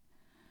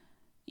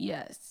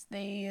 Yes,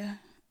 they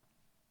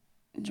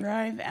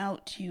drive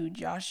out to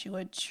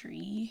Joshua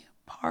Tree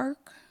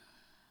Park.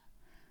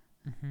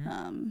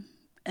 Mm-hmm.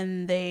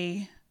 And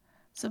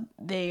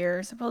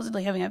they're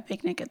supposedly having a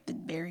picnic at the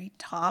very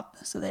top,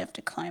 so they have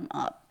to climb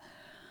up.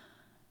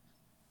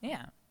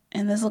 Yeah.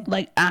 And this looked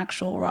like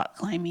actual rock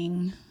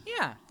climbing.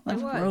 Yeah, like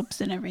it was.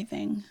 ropes and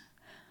everything.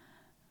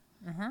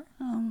 Uh-huh.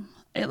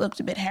 It looked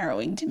a bit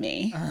harrowing to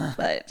me,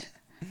 but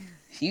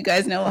you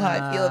guys know how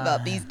I feel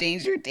about these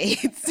danger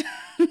dates.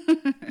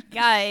 You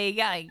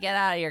gotta get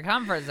out of your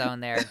comfort zone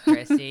there,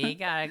 Christy.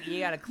 You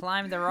gotta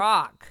climb the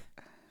rock.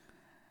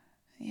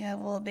 Yeah,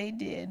 well, they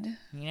did.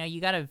 You know,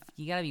 you gotta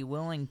be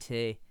willing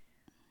to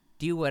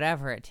do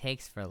whatever it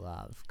takes for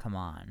love. Come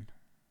on.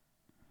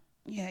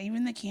 Yeah,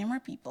 even the camera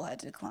people had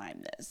to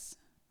climb this.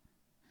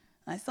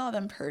 I saw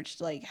them perched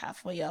like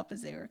halfway up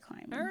as they were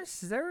climbing.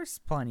 There's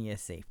plenty of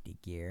safety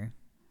gear.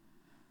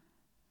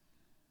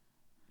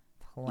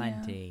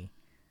 Plenty.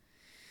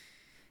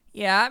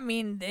 Yeah, I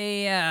mean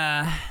they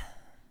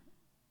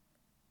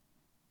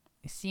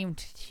seemed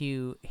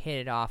to hit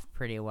it off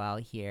pretty well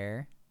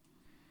here.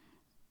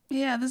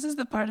 Yeah, this is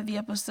the part of the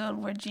episode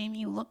where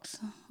Jamie looked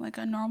like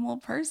a normal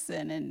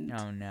person, and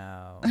Oh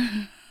no.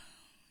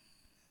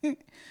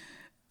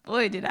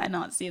 boy, did I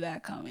not see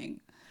that coming.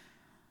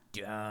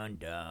 Dun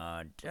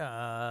dun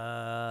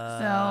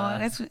dun.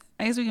 So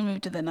I guess we can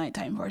move to the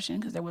nighttime portion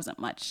because there wasn't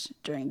much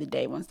during the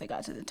day once they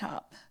got to the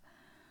top.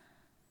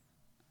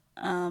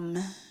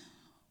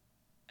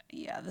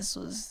 Yeah, this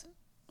was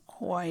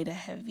quite a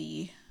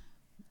heavy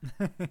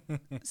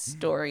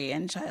story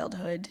and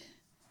childhood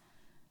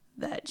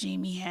that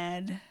Jamie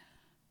had.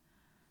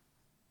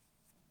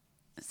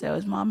 So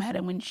his mom had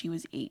him when she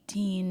was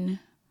 18,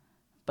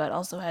 but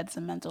also had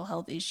some mental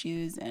health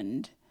issues,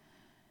 and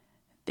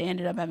they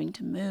ended up having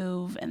to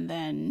move. And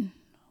then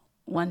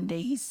one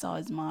day he saw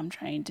his mom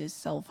trying to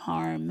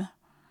self-harm,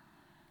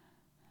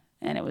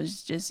 and it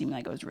was just seemed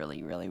like it was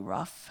really, really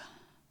rough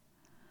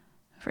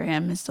for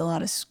him. Missed a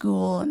lot of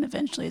school, and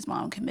eventually his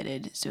mom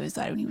committed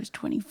suicide when he was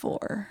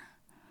 24.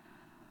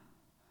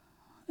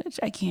 Which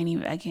I can't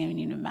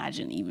even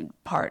imagine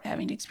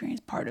having to experience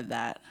part of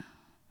that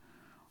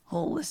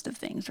whole list of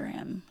things for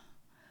him.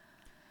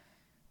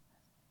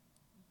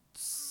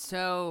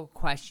 So,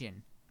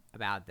 question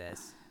about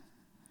this.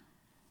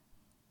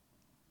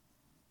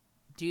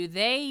 Do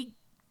they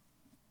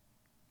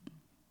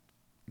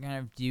kind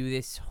of do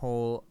this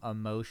whole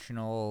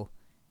emotional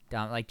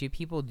dump? Like, do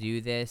people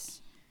do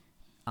this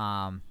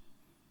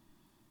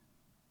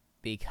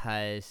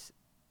because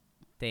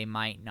they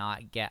might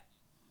not get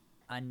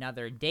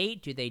another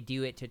date? Do they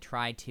do it to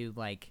try to,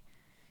 like,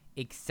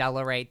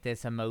 accelerate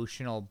this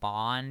emotional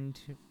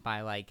bond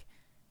by, like,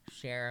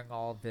 sharing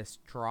all this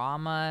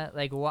drama?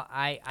 Like, what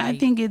I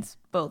think it's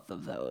both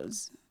of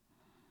those.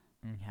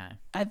 Okay.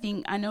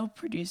 I know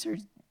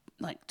producers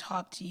like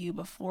talk to you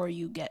before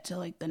you get to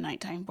like the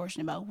nighttime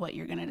portion about what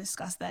you're going to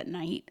discuss that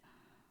night.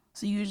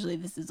 So usually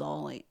this is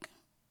all like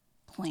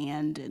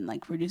planned and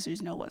like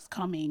producers know what's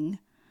coming.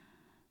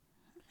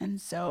 And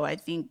so I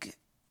think,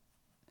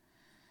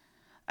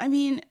 I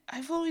mean,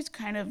 I've always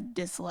kind of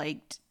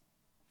disliked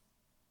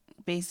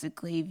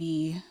basically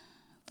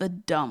the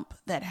dump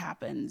that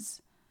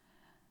happens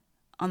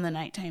on the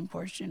nighttime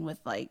portion with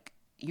like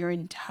your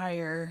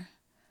entire,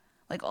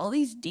 like all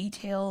these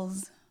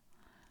details.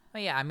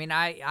 Well, yeah, I mean,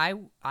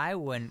 I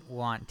wouldn't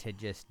want to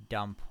just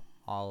dump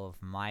all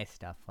of my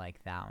stuff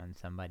like that on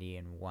somebody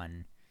in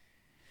one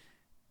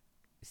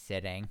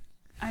sitting.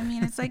 I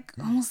mean, it's like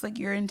almost like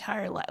your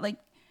entire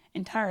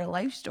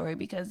life story,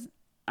 because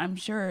I'm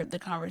sure the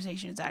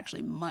conversation is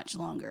actually much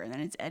longer and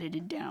then it's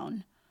edited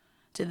down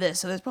to this.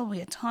 So there's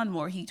probably a ton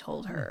more he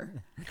told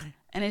her.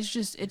 And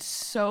it's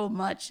so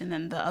much, and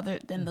then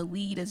the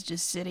lead is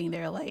just sitting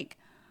there like,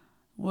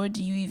 what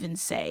do you even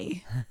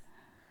say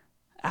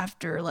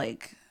after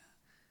like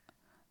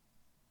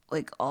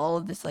all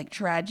of this like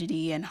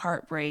tragedy and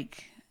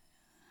heartbreak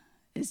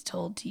is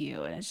told to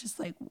you? And it's just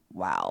like,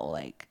 wow,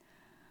 like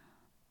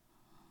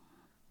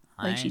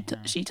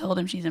she told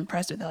him she's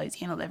impressed with how he's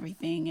handled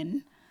everything,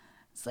 and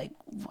it's like,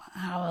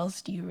 how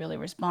else do you really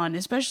respond,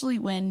 especially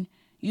when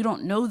you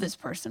don't know this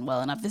person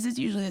well enough? This is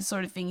usually the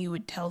sort of thing you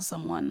would tell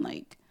someone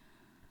like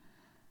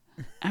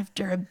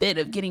after a bit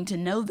of getting to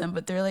know them,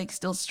 but they're like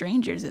still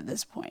strangers at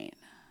this point,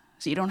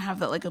 so you don't have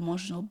that like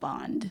emotional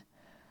bond.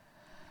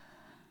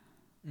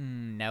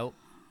 Nope.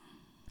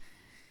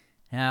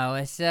 No,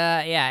 it's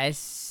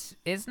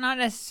it's not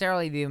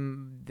necessarily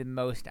the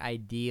most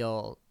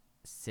ideal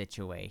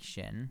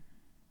situation.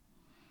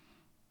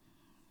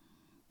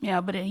 Yeah,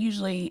 but it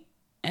usually,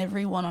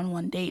 every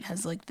one-on-one date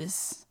has like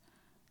this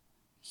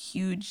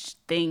huge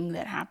thing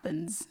that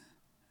happens,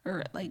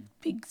 or like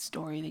big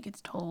story that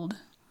gets told.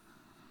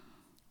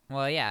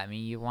 Well, yeah, I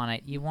mean, you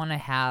want to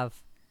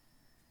have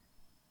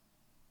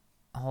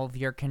all of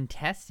your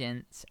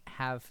contestants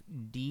have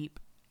deep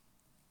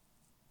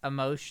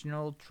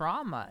emotional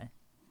trauma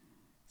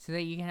so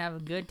that you can have a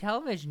good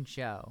television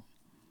show.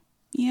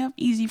 Yep,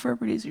 easy for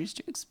producers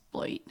to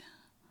exploit.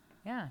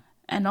 Yeah.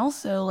 And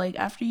also, like,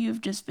 after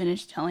you've just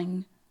finished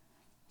telling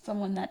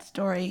someone that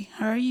story,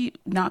 how are you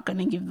not going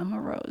to give them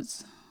a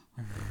rose?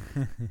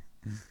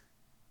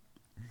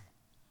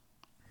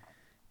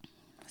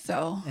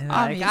 So,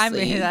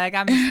 obviously.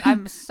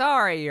 I'm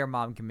sorry your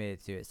mom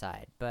committed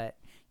suicide, but,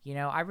 you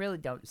know, I really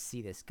don't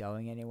see this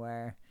going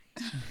anywhere.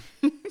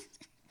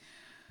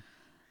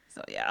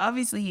 So, yeah,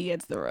 obviously he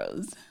gets the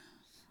rose.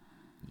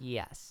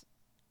 Yes.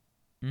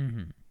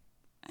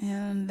 Mm-hmm.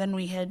 And then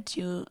we head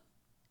to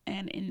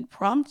an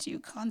impromptu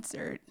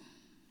concert.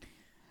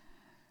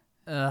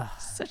 Ugh.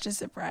 Such a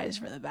surprise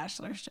for the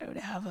Bachelor show to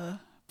have a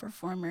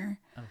performer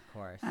Of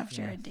course.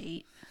 after a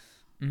date.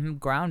 Mm-hmm.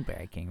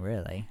 Groundbreaking,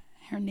 really.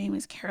 Her name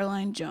is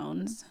Caroline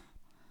Jones.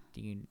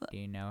 Do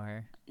you know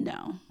her?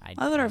 No. I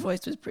thought her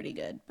voice was pretty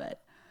good,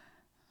 but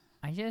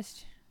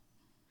it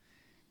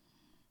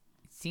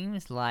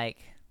seems like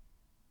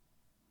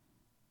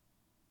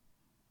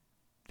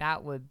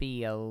that would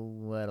be a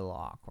little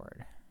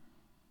awkward.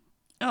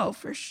 oh,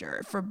 for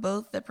sure, for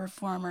both the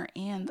performer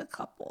and the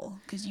couple,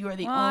 because you are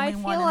the only I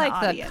one feel in like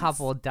the audience. the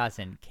couple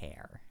doesn't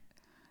care.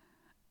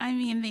 I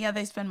mean, yeah,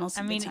 they spend most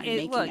of the time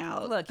making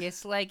out. Look,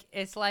 it's like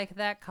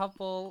that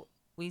couple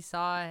we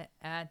saw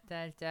at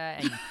that.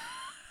 And,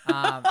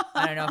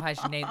 I don't know if I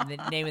should name the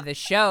name of the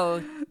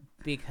show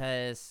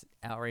because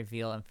I'll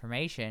reveal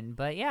information.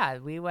 But yeah,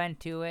 we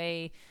went to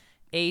a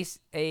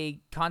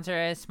concert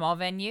at a small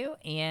venue,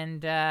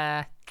 and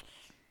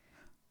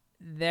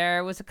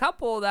there was a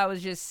couple that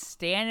was just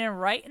standing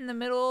right in the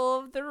middle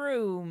of the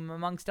room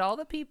amongst all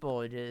the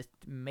people, just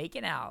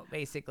making out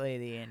basically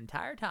the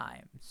entire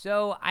time.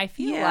 So I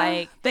feel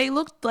like they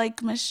looked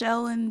like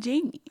Michelle and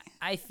Jamie.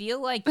 I feel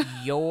like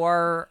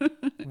your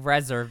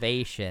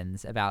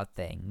reservations about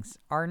things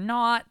are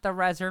not the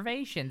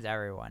reservations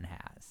everyone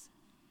has.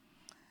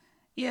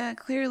 Yeah,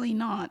 clearly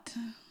not.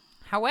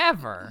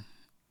 However,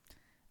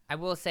 I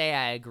will say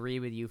I agree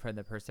with you from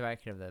the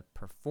perspective of the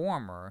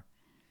performer,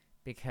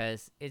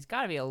 because it's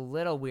got to be a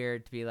little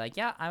weird to be like,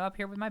 yeah, I'm up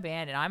here with my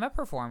band and I'm a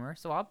performer,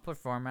 so I'll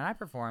perform and I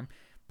perform.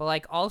 But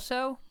like,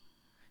 also,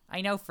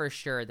 I know for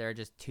sure there are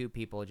just two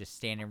people just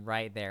standing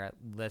right there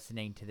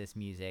listening to this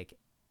music,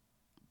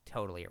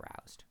 totally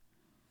aroused.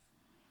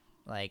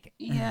 Like,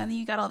 yeah, and then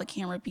you got all the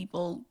camera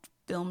people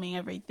filming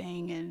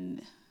everything,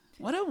 and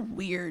what a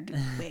weird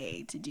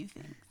way to do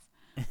things.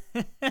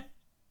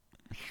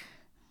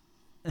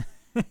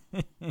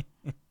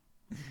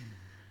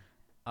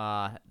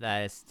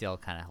 That is still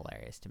kind of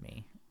hilarious to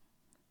me.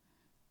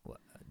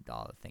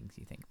 All the things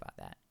you think about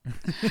that.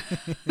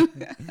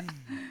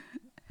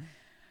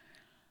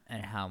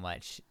 And how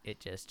much it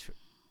just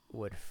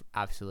would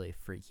absolutely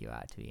freak you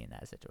out to be in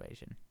that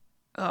situation.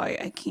 Oh,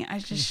 I can't. I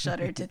just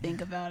shudder to think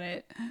about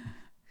it.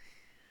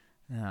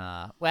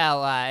 That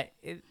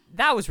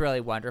was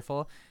really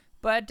wonderful.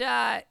 But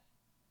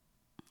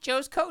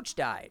Joe's coach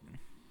died.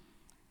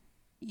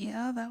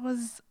 Yeah,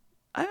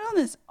 I found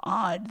this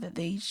odd that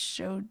they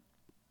showed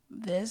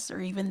this, or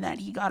even that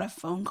he got a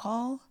phone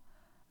call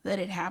that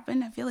it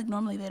happened. I feel like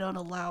normally they don't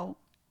allow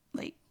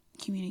like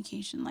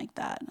communication like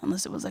that,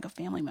 unless it was like a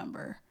family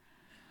member.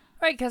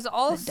 Right, because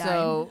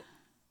also,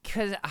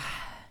 because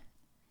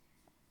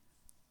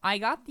I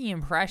got the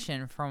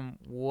impression from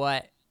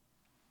what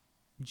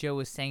Joe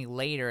was saying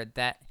later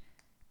that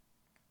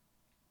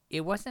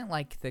it wasn't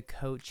like the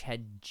coach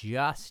had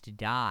just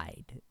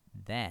died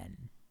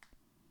then.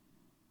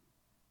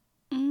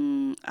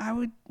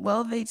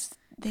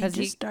 They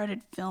just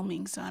started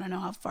filming, so I don't know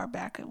how far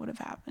back it would have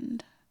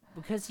happened.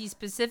 Because he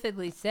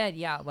specifically said,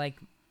 yeah, like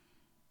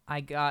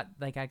I got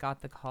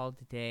the call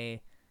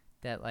today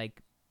that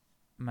like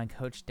my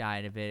coach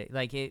died of it.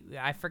 Like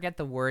I forget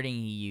the wording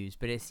he used,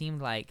 but it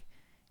seemed like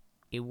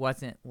it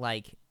wasn't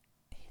like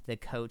the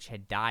coach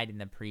had died in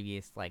the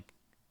previous like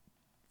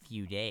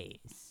few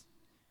days.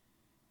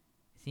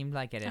 It seemed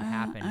like it had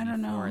happened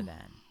before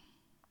then.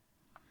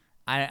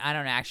 I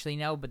don't actually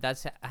know, but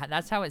that's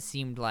how it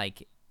seemed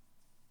like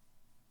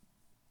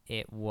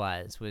it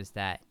was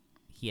that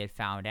he had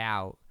found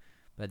out,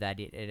 but that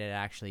it had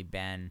actually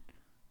been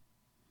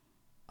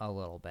a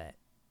little bit.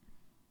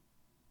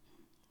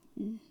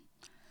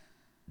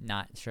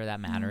 Not sure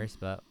that matters,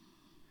 but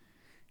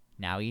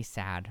now he's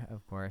sad,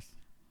 of course.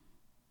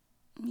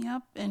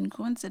 Yep, and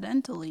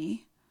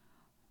coincidentally,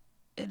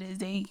 it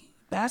is a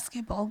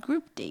basketball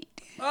group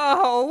date.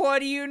 Oh, what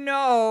do you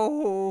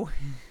know?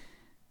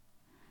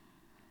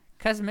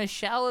 Because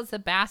Michelle is a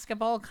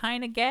basketball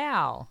kind of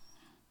gal.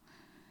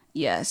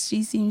 Yes,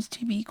 she seems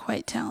to be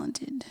quite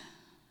talented.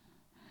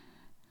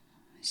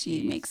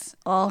 She makes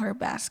all her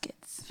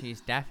baskets. She's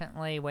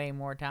definitely way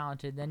more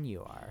talented than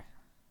you are.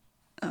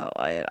 Oh,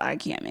 I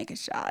can't make a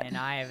shot. And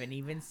I haven't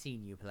even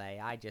seen you play.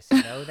 I just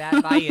know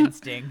that by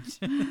instinct.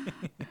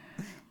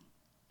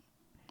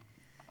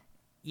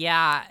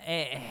 Yeah,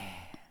 it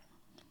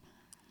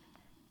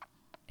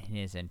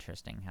is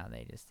interesting how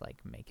they just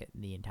like make it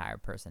the entire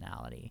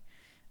personality.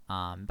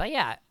 But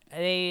yeah,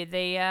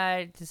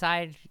 they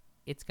decide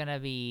it's gonna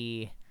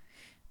be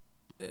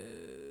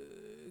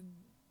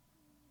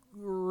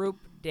group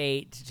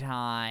date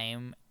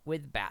time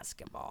with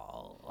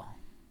basketball.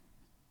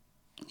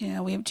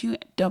 Yeah, we have 2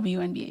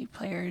 WNBA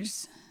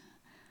players.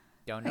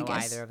 Don't know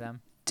either of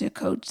them. To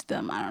coach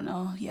them, I don't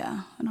know.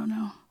 Yeah, I don't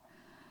know.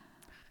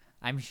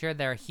 I'm sure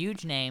they're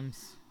huge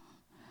names,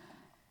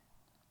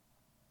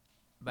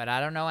 but I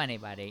don't know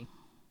anybody.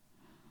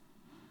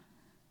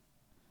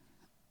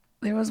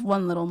 There was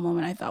one little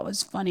moment I thought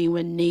was funny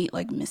when Nate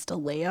like missed a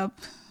layup,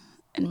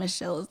 and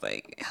Michelle was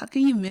like, "How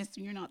can you miss?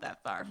 You're not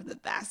that far from the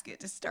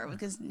basket to start with."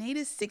 Because Nate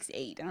is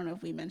 6'8". I don't know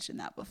if we mentioned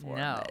that before.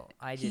 No,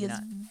 I did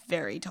not. He is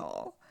very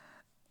tall.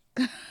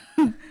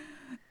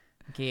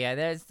 Okay,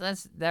 yeah,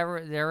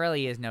 there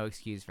really is no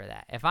excuse for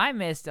that. If I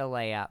missed a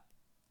layup,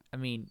 I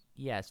mean,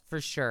 yes,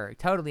 for sure,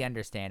 totally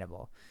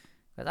understandable,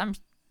 because I'm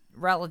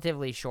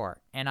relatively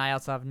short, and I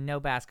also have no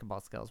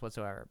basketball skills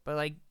whatsoever. But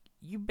like,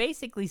 you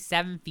basically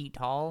 7 feet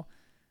tall.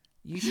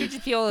 You should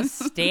just be able to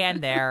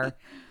stand there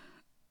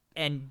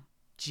and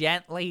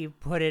gently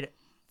put it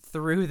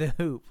through the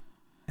hoop.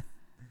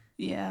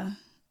 Yeah.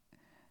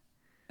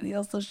 And he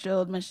also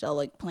showed Michelle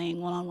like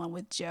playing one-on-one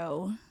with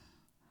Joe.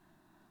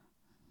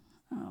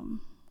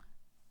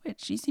 Which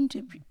she seemed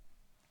to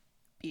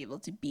be able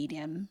to beat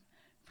him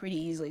pretty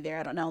easily there.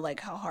 I don't know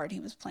like how hard he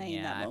was playing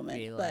in that moment.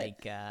 I feel but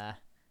like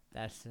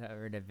that's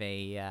sort of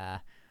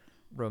a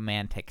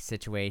romantic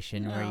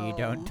situation where you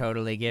don't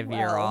totally give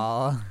your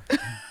all.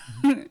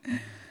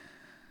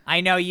 I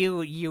know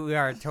you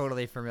are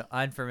totally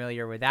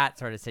unfamiliar with that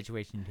sort of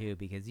situation too,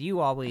 because you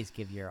always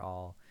give your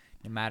all.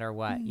 No matter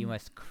what, you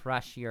must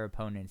crush your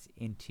opponents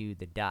into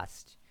the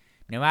dust,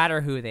 no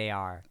matter who they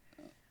are.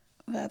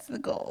 That's the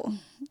goal.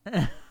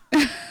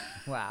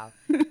 Wow.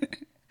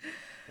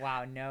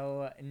 Wow,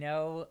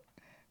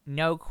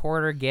 no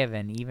quarter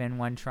given, even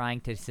when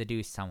trying to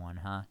seduce someone,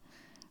 huh?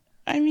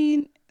 I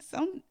mean,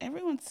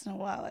 every once in a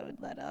while I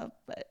would let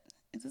up, but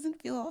it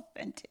doesn't feel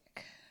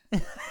authentic.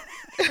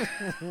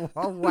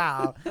 Oh,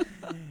 wow.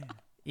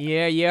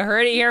 Yeah, you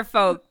heard it here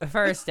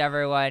first,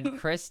 everyone.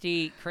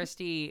 Christy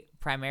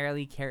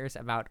primarily cares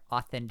about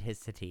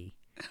authenticity.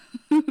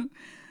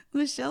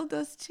 Michelle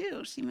does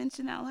too. She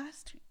mentioned that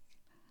last week.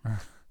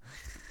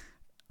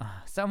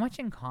 So much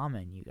in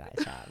common you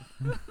guys have.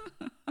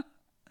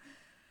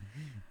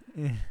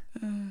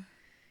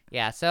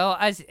 Yeah, so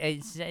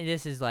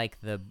this is like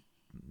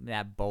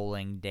that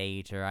bowling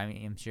date, or I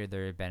mean, I'm sure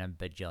there have been a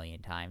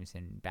bajillion times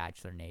in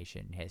Bachelor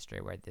Nation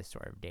history where this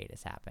sort of date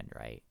has happened,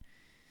 right?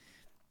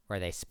 Where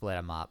they split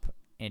them up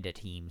into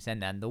teams,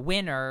 and then the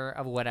winner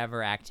of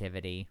whatever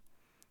activity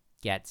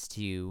gets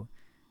to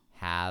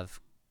have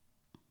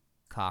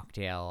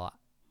cocktail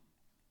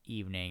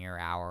evening or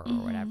hour or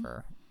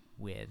whatever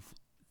with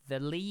the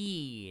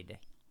lead.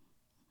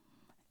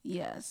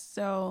 Yes,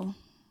 so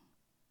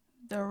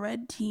the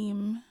red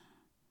team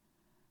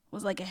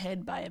was like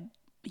ahead by a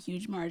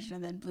huge margin,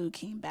 and then blue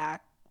came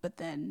back, but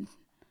then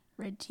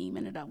red team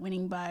ended up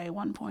winning by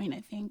 1 point, I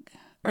think.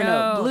 Or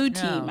blue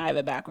team. I have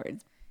it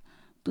backwards.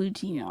 Blue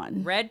team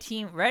won. Red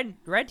team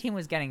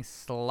was getting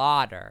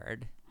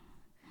slaughtered,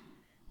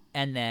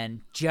 and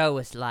then Joe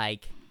was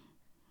like,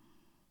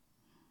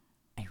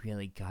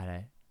 really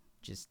gotta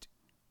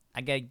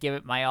I gotta give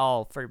it my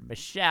all for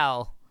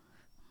Michelle.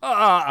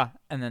 And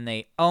then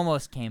they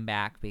almost came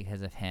back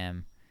because of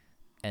him,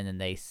 and then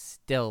they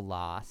still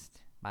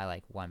lost by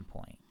like 1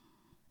 point.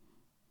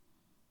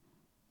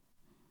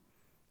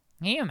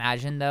 Can you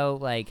imagine though,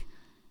 like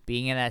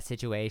being in that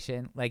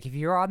situation? Like if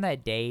you're on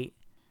that date,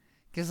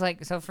 because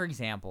like, so for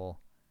example,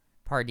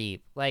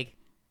 Pardeep, like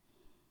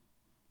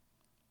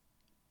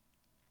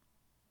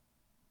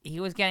he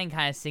was getting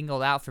kind of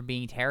singled out for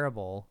being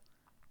terrible,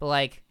 but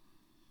like,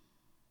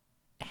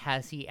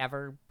 has he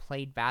ever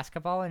played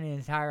basketball in his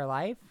entire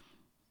life?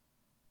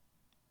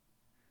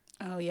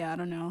 Oh yeah, I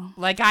don't know.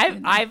 Like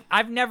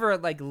I've never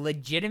like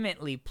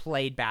legitimately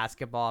played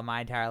basketball in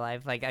my entire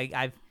life. Like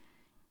I've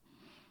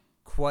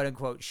quote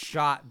unquote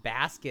shot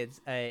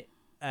baskets a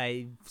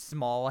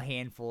small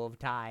handful of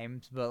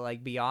times, but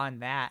like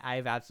beyond that, I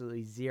have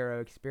absolutely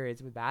zero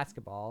experience with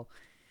basketball,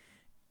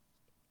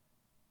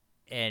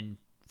 and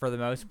for the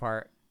most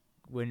part,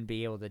 wouldn't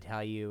be able to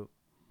tell you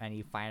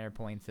any finer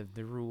points of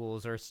the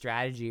rules or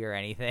strategy or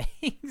anything.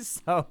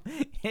 So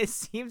it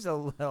seems a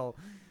little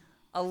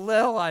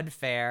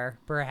unfair,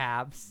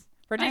 perhaps,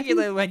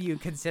 particularly when you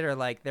consider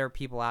like there are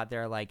people out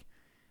there like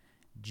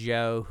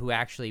Joe who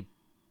actually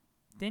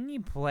didn't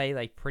you play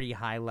like pretty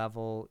high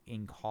level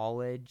in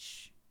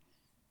college?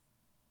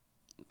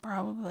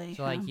 Probably.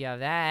 So like you have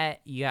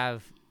that, you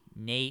have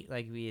Nate,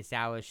 like we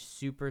established,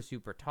 super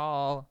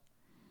tall.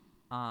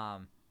 I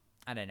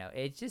don't know.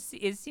 It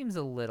seems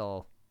a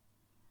little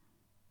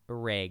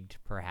rigged,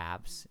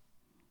 perhaps.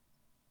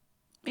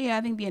 Yeah,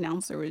 I think the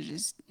announcer was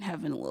just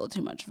having a little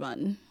too much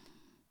fun.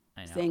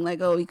 I know. Saying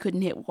like, oh, he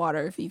couldn't hit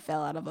water if he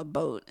fell out of a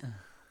boat.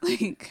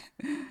 Like,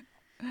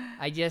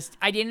 I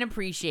didn't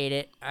appreciate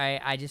it.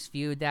 I just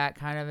viewed that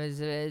kind of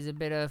as a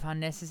bit of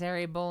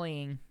unnecessary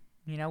bullying.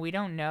 You know, we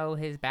don't know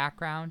his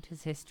background,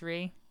 his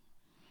history.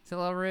 It's a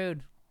little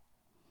rude.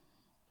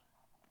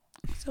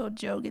 so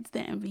Joe gets the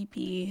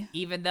MVP.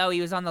 Even though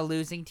he was on the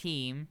losing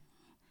team.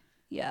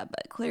 Yeah,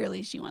 but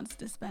clearly she wants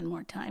to spend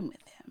more time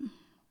with him.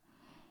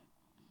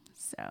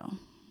 So.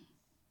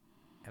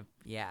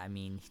 Yeah, I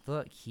mean,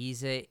 look,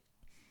 he's a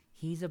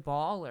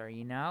baller,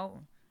 you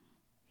know?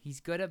 He's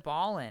good at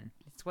balling.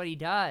 It's what he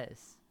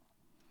does.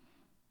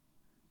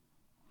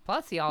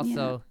 Plus, he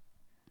also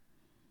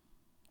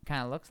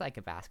kind of looks like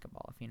a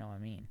basketball, if you know what I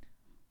mean.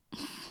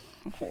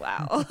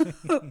 Wow.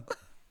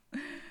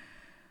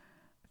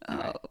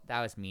 Right,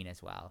 that was mean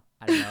as well.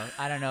 I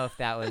don't know if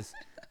that was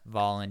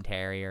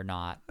voluntary or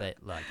not, but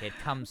look, it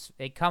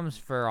comes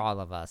for all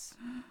of us,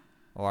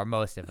 or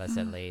most of us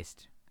at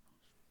least.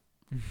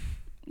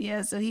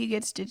 Yeah, so he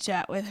gets to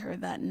chat with her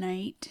that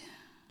night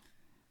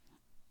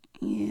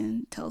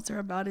and tells her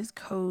about his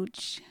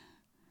coach.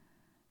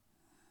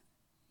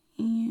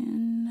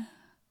 And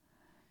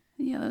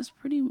yeah, that's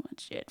pretty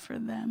much it for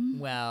them.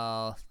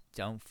 Well,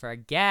 don't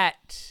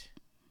forget,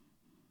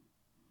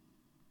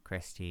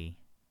 Christy.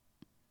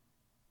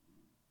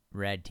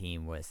 Red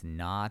team was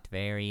not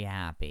very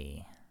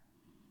happy.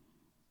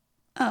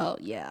 Oh,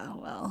 yeah,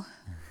 well,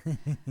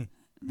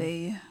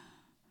 they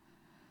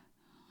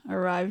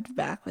arrived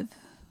back with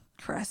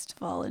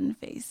crestfallen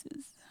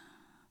faces.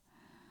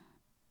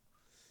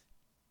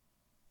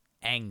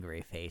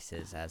 Angry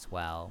faces as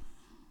well.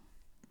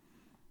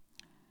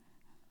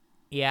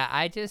 Yeah,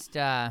 I just,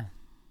 there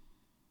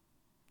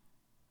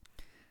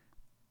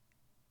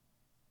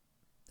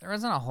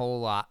wasn't a whole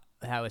lot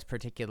that was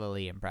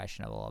particularly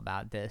impressionable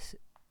about this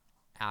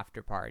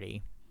after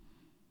party,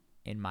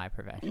 in my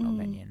professional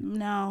opinion.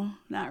 No,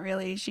 not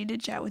really. She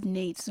did chat with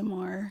Nate some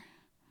more.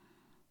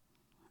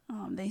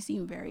 They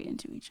seem very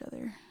into each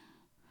other.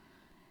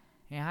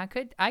 Yeah,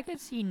 I could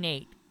see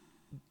Nate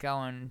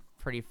going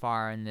pretty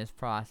far in this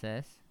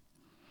process.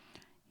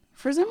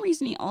 For some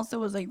reason, he also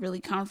was like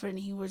really confident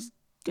he was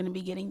going to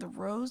be getting the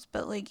rose,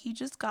 but like he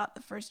just got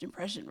the first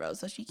impression rose,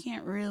 so she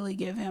can't really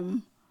give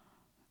him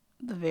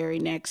the very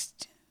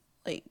next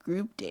like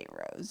group date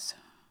rose.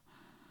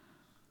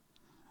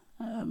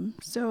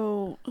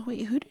 So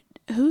wait,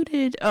 who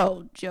did?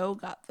 Oh, Joe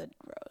got the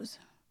rose.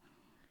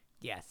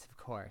 Yes, of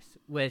course,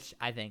 which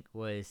I think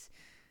was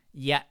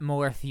yet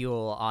more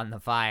fuel on the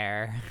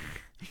fire.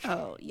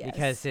 Oh, yes.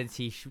 Because since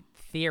he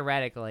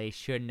theoretically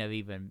shouldn't have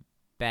even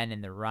been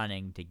in the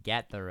running to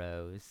get the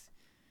rose,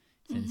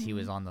 since he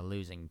was on the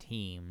losing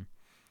team.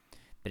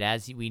 But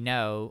as we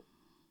know,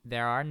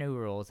 there are no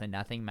rules and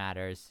nothing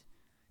matters.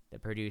 The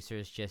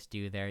producers just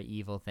do their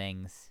evil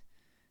things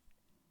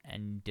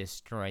and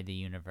destroy the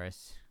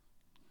universe.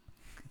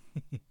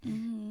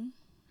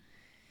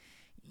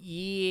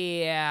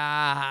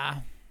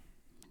 Yeah.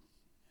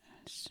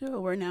 So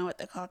we're now at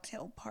the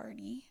cocktail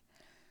party.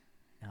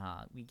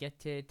 We get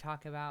to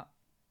talk about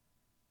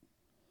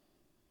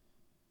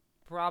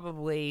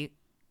probably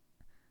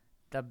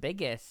the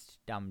biggest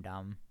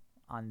dum-dum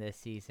on this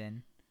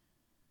season.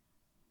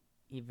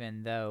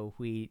 Even though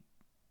we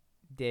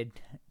did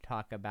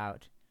talk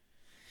about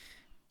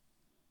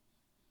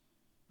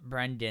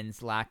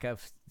Brendan's lack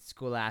of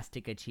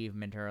scholastic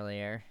achievement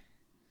earlier,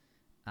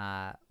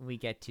 we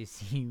get to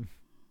see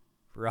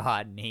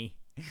Rodney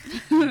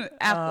Apple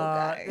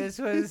guy. This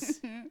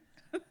was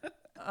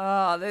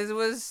this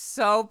was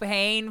so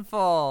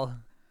painful.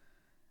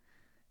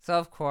 So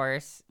of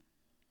course,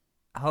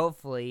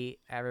 hopefully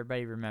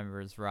everybody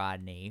remembers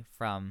Rodney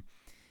from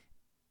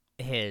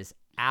his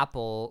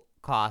Apple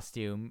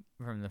costume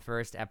from the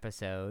first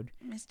episode,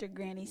 Mr.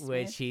 Granny Smith.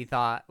 which he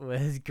thought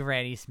was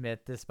Granny Smith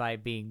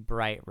despite being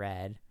bright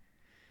red.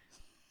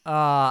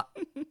 And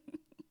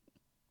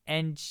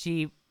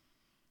she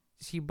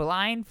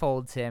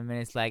blindfolds him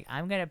and is like,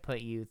 I'm gonna put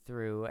you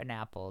through an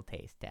apple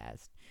taste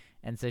test.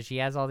 And so she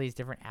has all these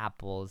different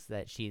apples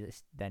that she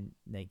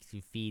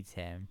feeds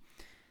him,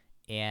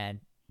 and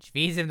she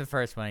feeds him the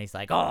first one. He's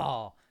like,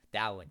 oh,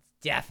 that one's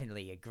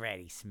definitely a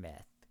Granny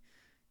Smith.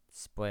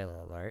 Spoiler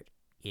alert,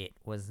 it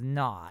was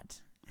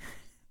not.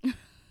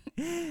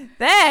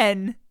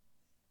 Then,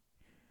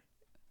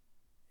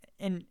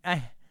 and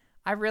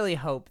I really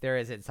hope there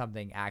isn't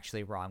something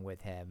actually wrong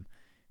with him,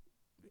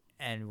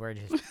 and we're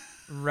just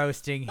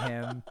roasting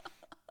him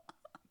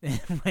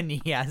when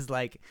he has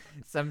like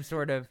some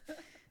sort of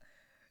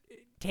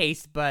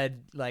taste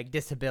bud like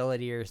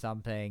disability or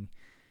something.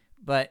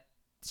 But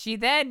she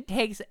then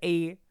takes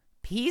a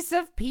piece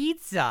of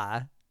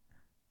pizza,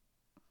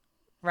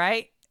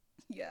 right?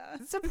 Yeah.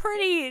 It's a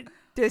pretty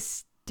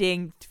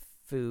distinct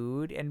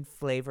food and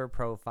flavor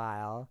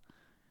profile.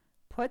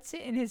 Puts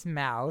it in his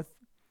mouth,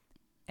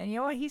 and you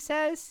know what he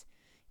says?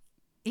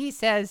 He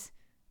says,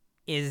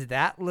 "Is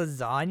that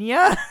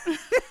lasagna?"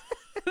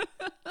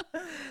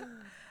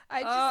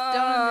 I just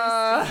don't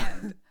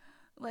understand.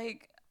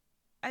 Like,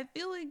 I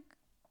feel like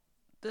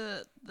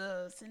the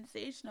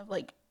sensation of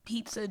like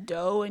pizza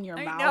dough in your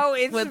I mouth. know,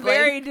 it's a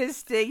very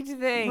distinct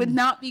thing. Would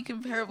not be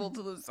comparable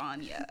to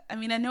lasagna. I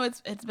mean, I know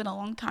it's been a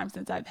long time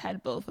since I've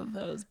had both of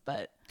those,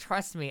 but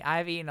Trust me,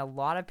 I've eaten a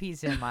lot of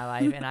pizza in my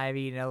life, and I've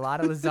eaten a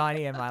lot of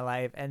lasagna in my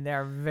life, and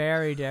they're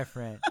very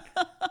different.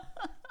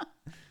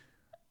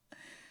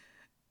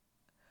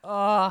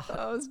 Oh,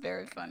 that was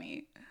very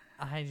funny.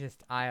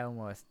 I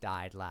almost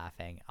died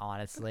laughing,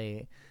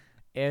 honestly.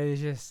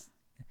 It's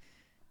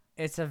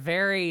a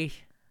very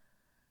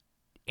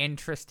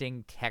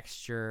interesting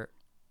texture.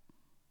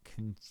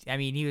 I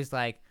mean, he was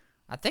like,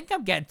 I think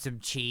I'm getting some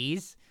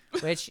cheese,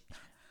 which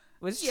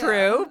was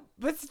true,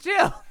 but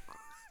still.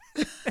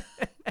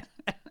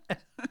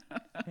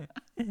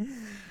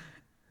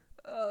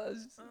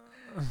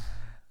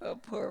 Oh,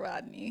 poor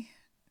Rodney.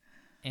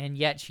 And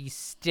yet she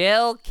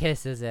still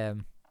kisses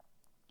him.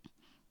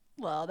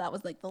 Well, that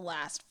was like the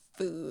last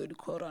food,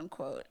 quote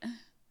unquote.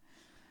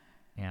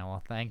 Yeah,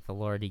 well, thank the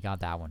Lord he got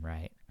that one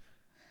right.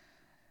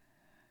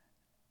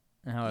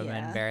 That would have been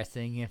Yeah.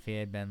 embarrassing if he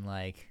had been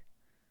like,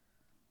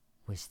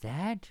 was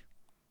that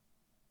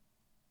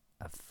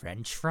a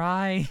French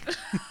fry?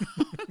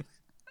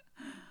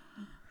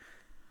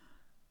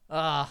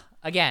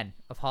 Again,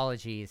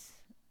 apologies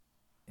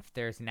if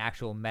there's an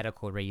actual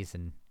medical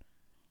reason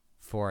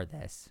for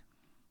this.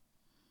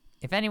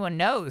 If anyone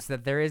knows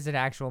that there is an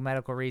actual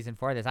medical reason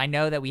for this, I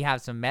know that we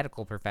have some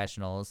medical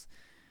professionals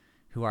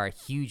who are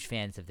huge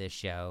fans of this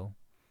show.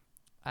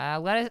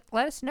 Let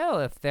us know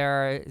if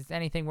there is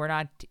anything we're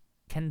not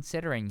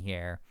considering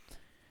here.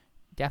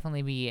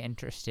 Definitely be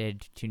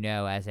interested to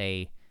know as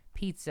a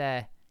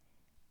pizza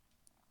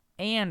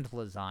and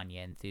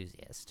lasagna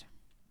enthusiast.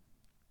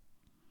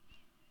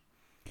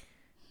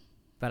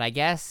 But I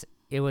guess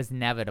it was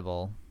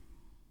inevitable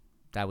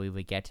that we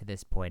would get to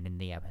this point in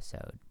the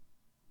episode,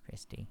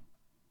 Christy.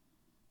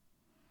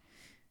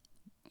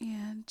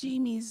 Yeah,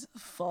 Jamie's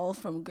fall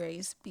from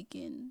grace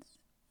begins.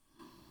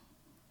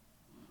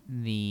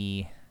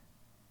 The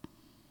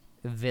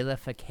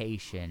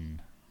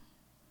vilification,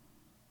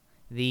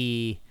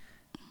 the,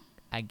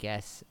 I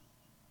guess,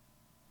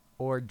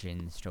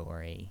 origin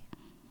story.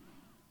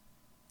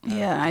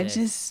 Yeah, I this.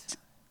 just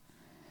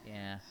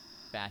Yeah,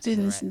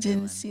 didn't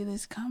villain. see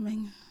this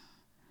coming.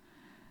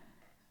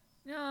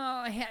 No,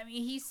 I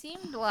mean, he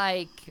seemed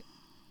like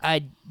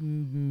a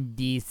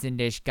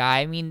decentish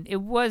guy. I mean,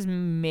 it was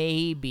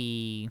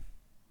maybe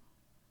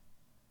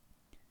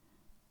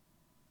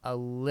a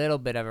little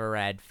bit of a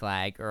red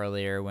flag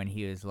earlier when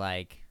he was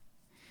like,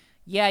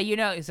 yeah, you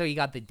know, so he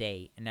got the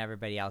date, and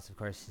everybody else, of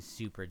course, is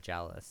super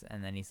jealous.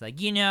 And then he's like,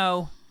 you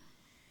know,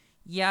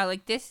 yeah,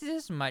 like, this is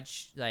as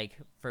much, like,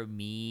 for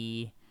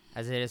me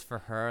as it is for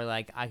her.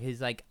 Like,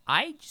 he's like,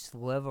 I just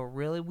live a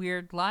really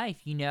weird life,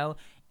 you know?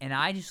 And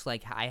I just,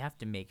 like, I have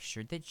to make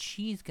sure that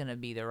she's gonna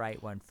be the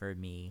right one for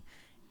me.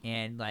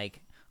 And,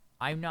 like,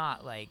 I'm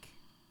not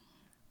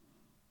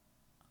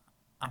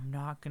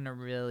gonna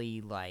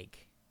really,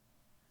 like,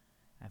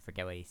 I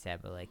forget what he said,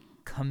 but, like,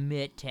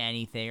 commit to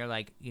anything. Or,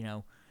 like, you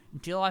know,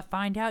 until I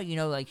find out, you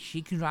know, like,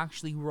 she can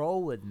actually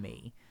roll with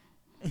me.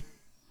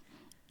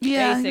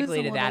 Yeah,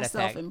 Basically he was to that a little effect.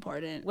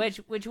 self-important.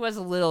 Which was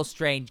a little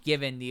strange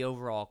given the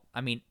overall,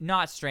 I mean,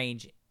 not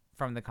strange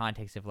from the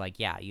context of, like,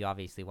 yeah, you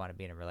obviously want to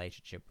be in a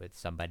relationship with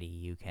somebody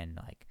you can,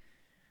 like,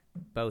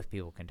 both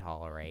people can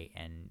tolerate,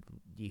 and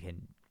you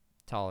can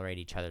tolerate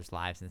each other's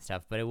lives and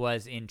stuff. But it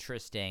was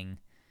interesting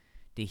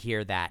to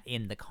hear that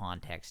in the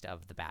context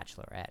of The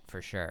Bachelorette,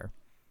 for sure.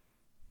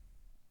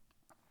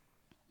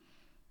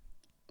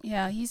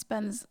 Yeah, he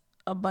spends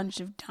a bunch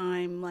of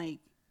time like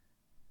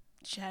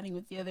chatting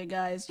with the other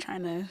guys,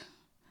 trying to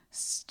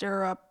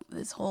stir up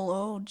this whole,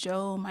 oh,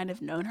 Joe might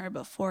have known her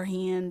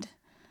beforehand.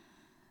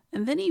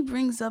 And then he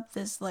brings up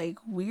this like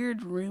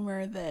weird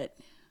rumor that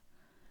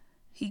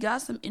he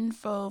got some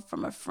info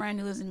from a friend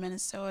who lives in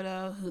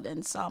Minnesota who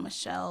then saw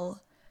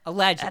Michelle at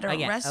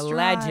a restaurant.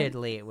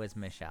 Allegedly it was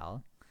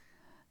Michelle.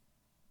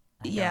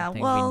 I don't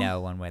think we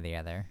know one way or the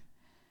other.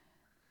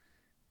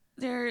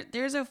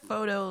 There's a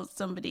photo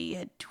somebody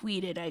had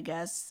tweeted, I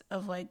guess,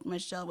 of like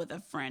Michelle with a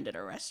friend at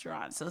a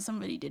restaurant. So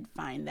somebody did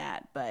find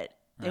that, but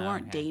they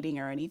weren't dating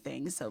or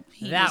anything. So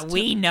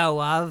we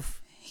know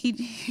of.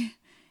 He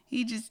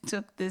just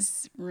took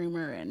this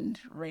rumor and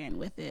ran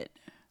with it.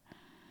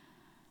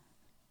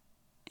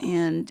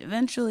 And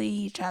eventually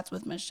he chats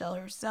with Michelle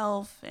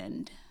herself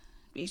and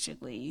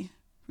basically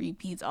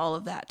repeats all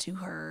of that to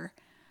her.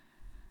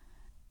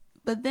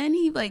 But then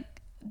he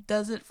like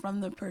does it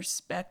from the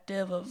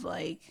perspective of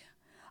like,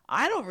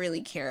 I don't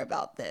really care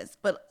about this,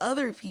 but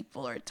other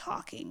people are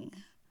talking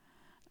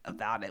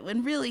about it,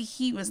 when really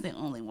he was the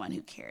only one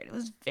who cared. It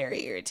was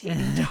very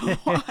irritating to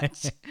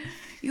watch.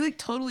 He like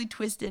totally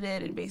twisted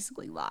it and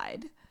basically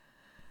lied.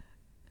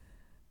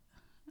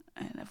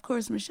 And of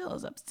course Michelle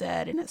is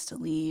upset and has to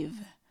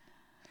leave.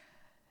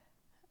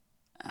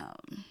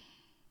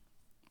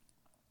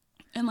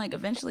 And like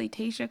eventually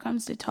Tayshia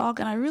comes to talk,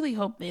 and I really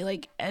hope they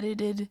like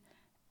edited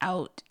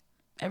out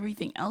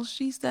everything else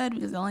she said,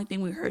 because the only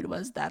thing we heard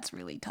was "that's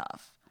really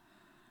tough"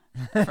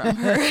 from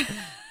her.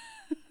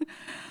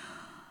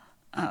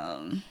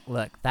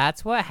 Look,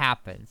 that's what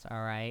happens,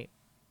 all right?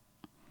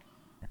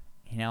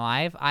 You know,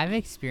 I've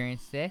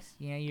experienced this.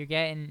 You know, you're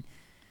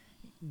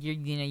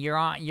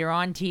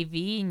on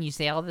TV and you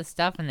say all this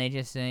stuff, and they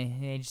just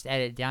edit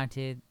it down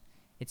to,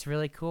 it's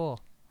really cool.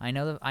 I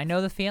know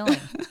the feeling.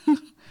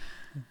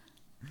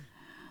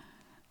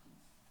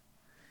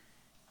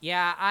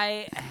 Yeah,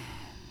 I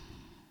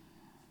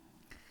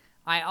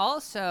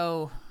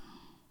also,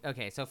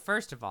 okay, so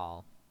first of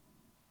all,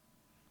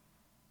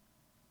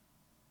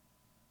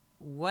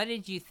 what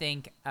did you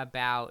think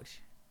about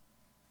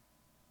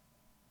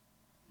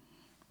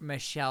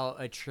Michelle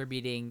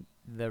attributing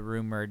the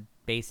rumored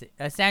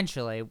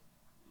essentially,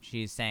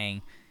 she's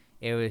saying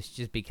it was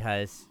just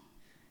because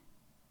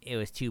it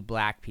was two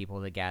black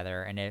people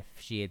together, and if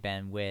she had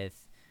been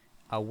with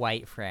a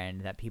white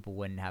friend, that people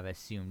wouldn't have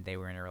assumed they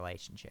were in a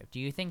relationship. Do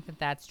you think that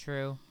that's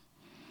true?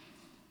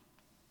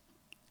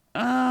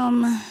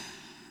 I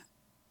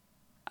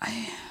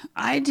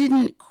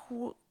didn't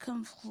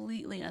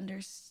completely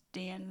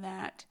understand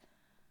that.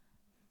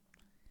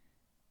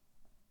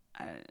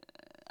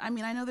 I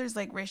mean, I know there's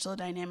like racial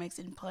dynamics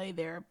in play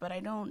there, but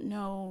I don't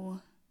know.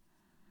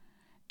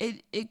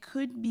 It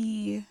could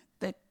be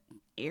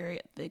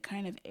the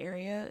kind of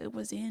area it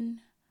was in.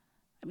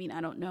 I mean,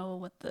 I don't know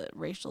what the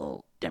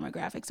racial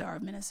demographics are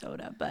of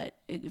Minnesota, but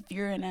if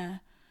you're in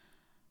a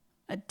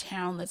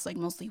town that's like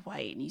mostly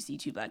white and you see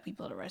two black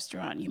people at a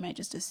restaurant, you might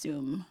just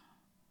assume,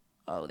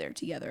 oh, they're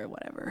together or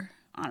whatever.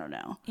 I don't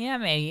know. Yeah,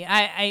 maybe.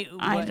 I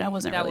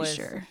wasn't really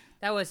sure.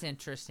 That was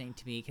interesting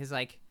to me because,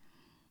 like,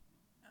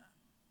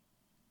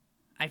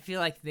 I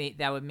feel like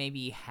that would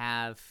maybe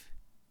have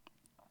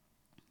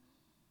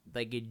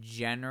like a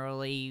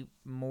generally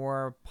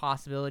more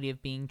possibility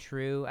of being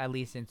true, at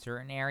least in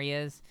certain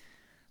areas.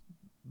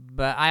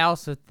 But I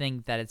also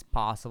think that it's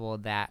possible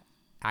that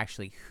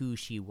actually who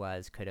she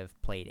was could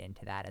have played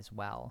into that as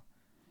well,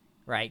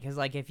 right? Because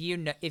like if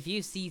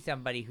you see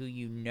somebody who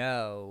you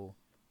know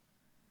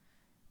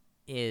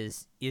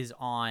is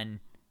on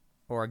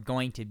or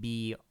going to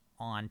be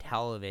on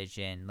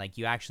television, like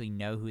you actually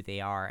know who they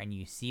are, and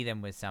you see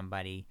them with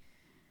somebody,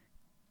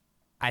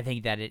 I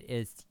think that it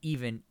is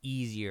even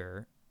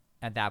easier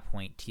at that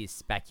point to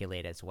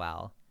speculate as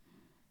well,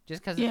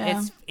 just because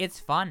it's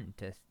fun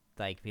to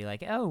like be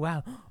like, oh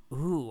wow,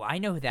 ooh, I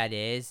know who that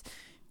is.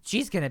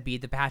 She's gonna be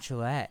the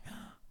Bachelorette.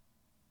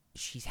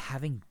 She's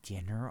having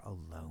dinner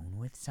alone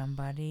with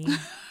somebody.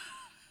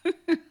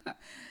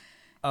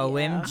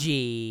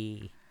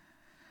 OMG.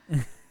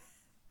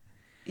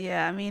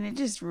 Yeah, I mean, it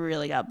just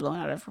really got blown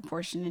out of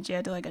proportion, and she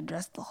had to like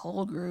address the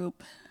whole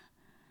group.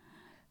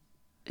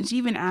 And she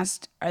even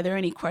asked, "Are there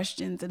any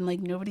questions?" And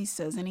like nobody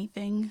says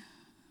anything,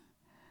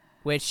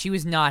 which she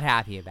was not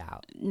happy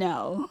about.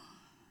 No,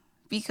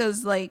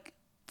 because like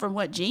from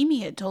what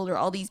Jamie had told her,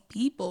 all these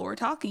people were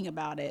talking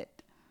about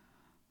it.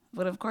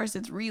 But of course,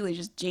 it's really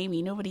just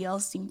Jamie. Nobody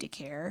else seemed to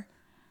care.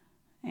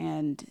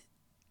 And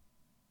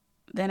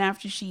then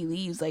after she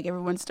leaves, like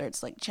everyone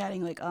starts like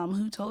chatting, like,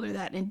 who told her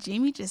that? And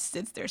Jamie just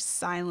sits there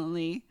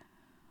silently,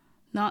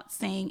 not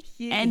saying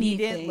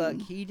anything.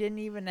 He didn't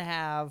even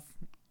have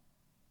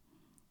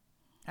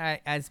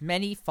as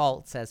many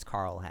faults as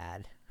Carl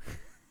had.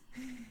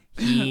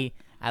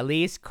 At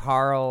least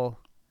Carl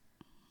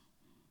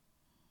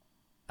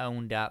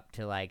owned up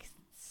to like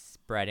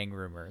spreading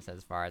rumors,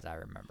 as far as I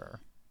remember.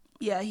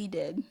 Yeah, he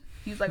did.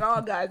 He was like,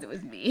 "Oh, guys, it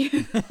was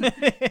me."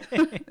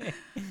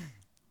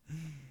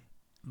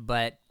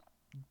 But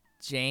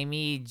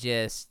Jamie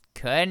just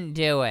couldn't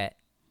do it.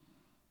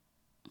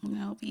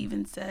 Nope, he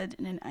even said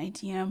in an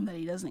ITM that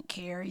he doesn't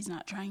care. He's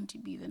not trying to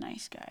be the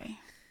nice guy.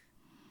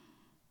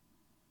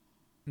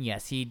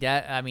 Yes, he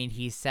does. I mean,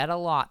 he said a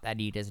lot that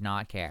he does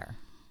not care.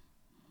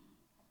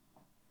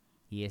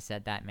 He has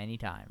said that many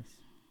times.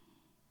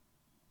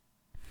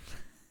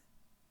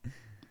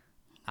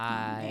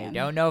 I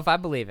don't know if I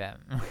believe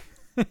him.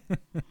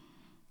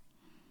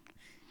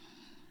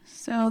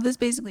 So this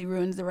basically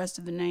ruins the rest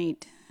of the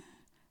night.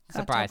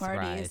 Surprise, Cocktail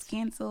party surprise. is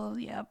canceled.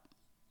 Yep.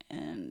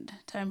 And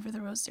time for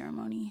the rose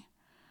ceremony.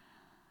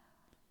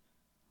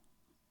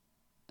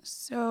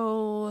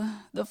 So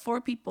the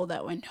 4 people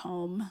that went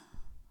home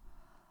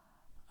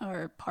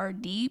are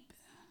Pardeep,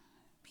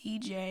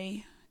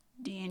 PJ,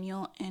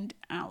 Daniel, and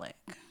Alec.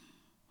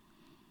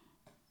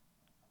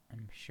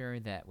 I'm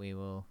sure that we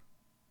will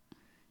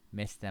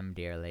miss them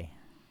dearly.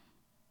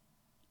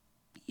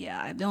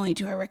 Yeah, the only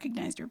 2 I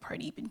recognized were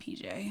Pardeep and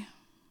PJ.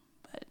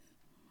 But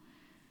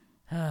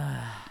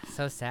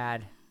So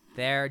sad.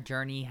 Their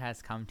journey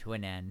has come to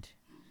an end.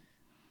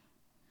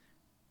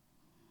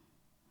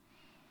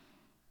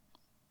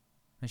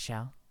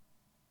 Michelle?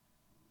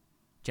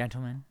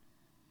 Gentlemen,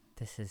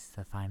 this is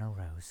the final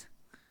rose.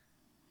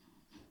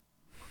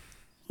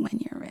 when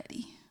you're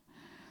ready.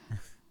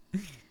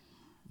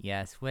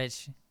 Yes,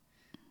 which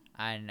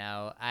I don't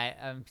know.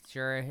 I'm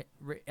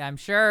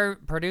sure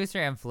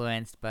producer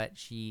influenced, but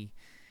she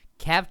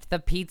kept the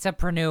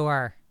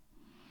pizzapreneur.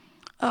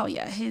 Oh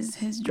yeah,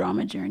 his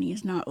drama journey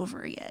is not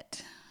over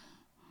yet.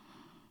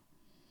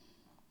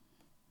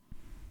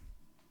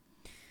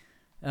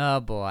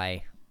 Oh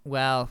boy.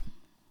 Well,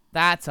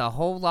 that's a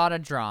whole lot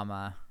of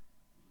drama.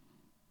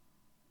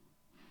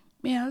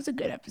 Yeah, it was a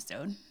good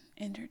episode.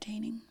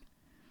 Entertaining.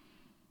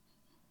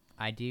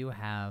 I do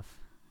have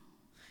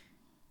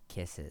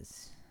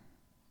kisses.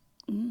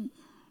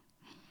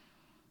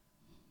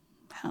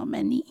 How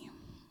many?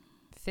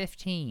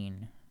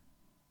 15.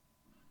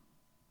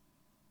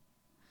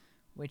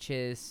 Which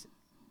is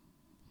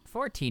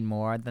 14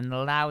 more than the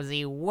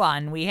lousy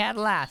 1 we had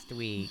last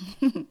week.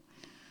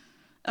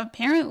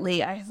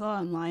 Apparently, I saw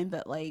online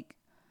that, like,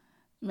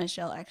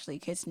 Michelle actually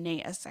kissed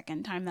Nate a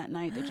second time that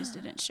night. They just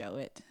didn't show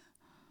it.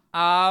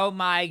 Oh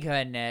my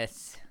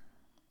goodness.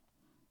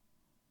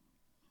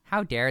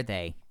 How dare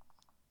they?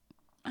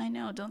 I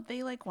know. Don't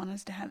they, like, want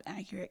us to have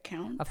accurate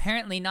counts?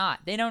 Apparently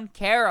not. They don't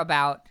care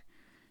about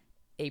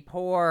a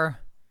poor,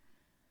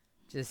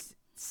 just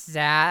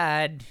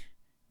sad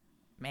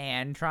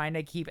man trying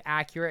to keep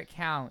accurate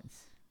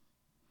counts.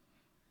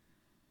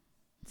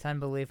 It's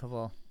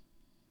unbelievable.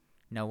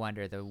 No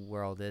wonder the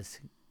world is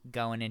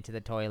going into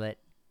the toilet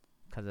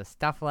because of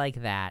stuff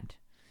like that.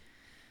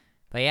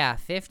 But yeah,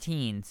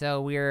 15. So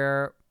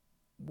we're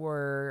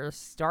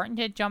starting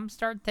to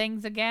jumpstart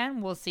things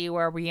again. We'll see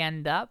where we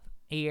end up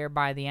here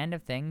by the end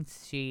of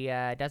things. She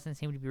doesn't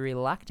seem to be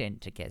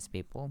reluctant to kiss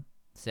people.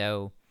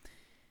 So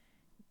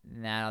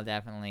that'll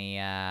definitely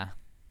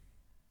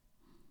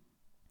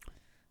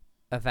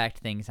affect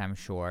things, I'm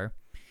sure.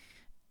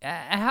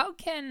 How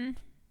can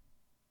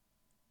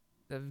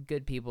the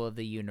good people of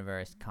the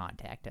universe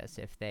contact us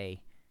if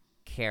they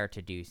care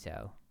to do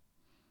so?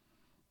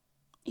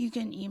 You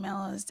can email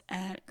us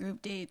at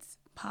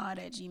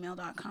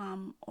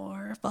groupdatespod@gmail.com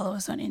or follow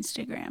us on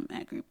Instagram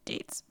at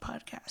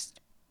groupdatespodcast.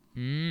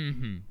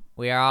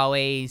 We are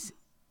always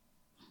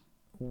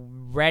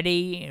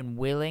ready and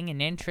willing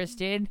and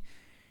interested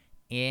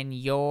in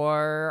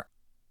your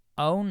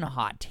own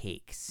hot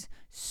takes,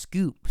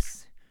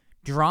 scoops,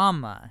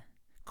 drama,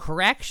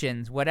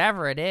 corrections,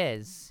 whatever it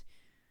is.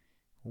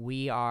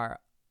 We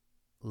are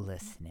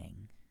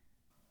listening.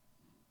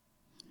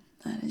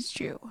 That is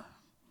true.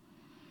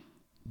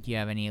 Do you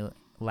have any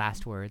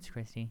last words,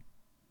 Christy?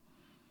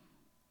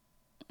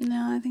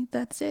 No, I think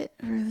that's it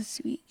for this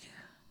week.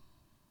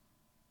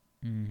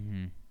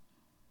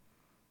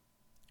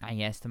 I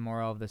guess the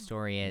moral of the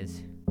story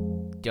is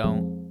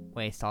don't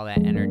waste all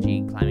that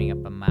energy climbing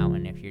up a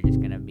mountain if you're just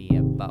going to be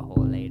a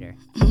butthole later.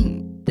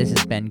 This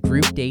has been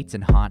Group Dates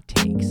and Hot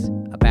Takes,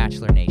 a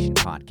Bachelor Nation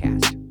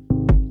podcast.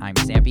 I'm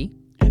Sampy.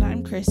 And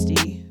I'm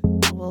Christy.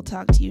 We'll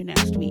talk to you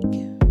next week.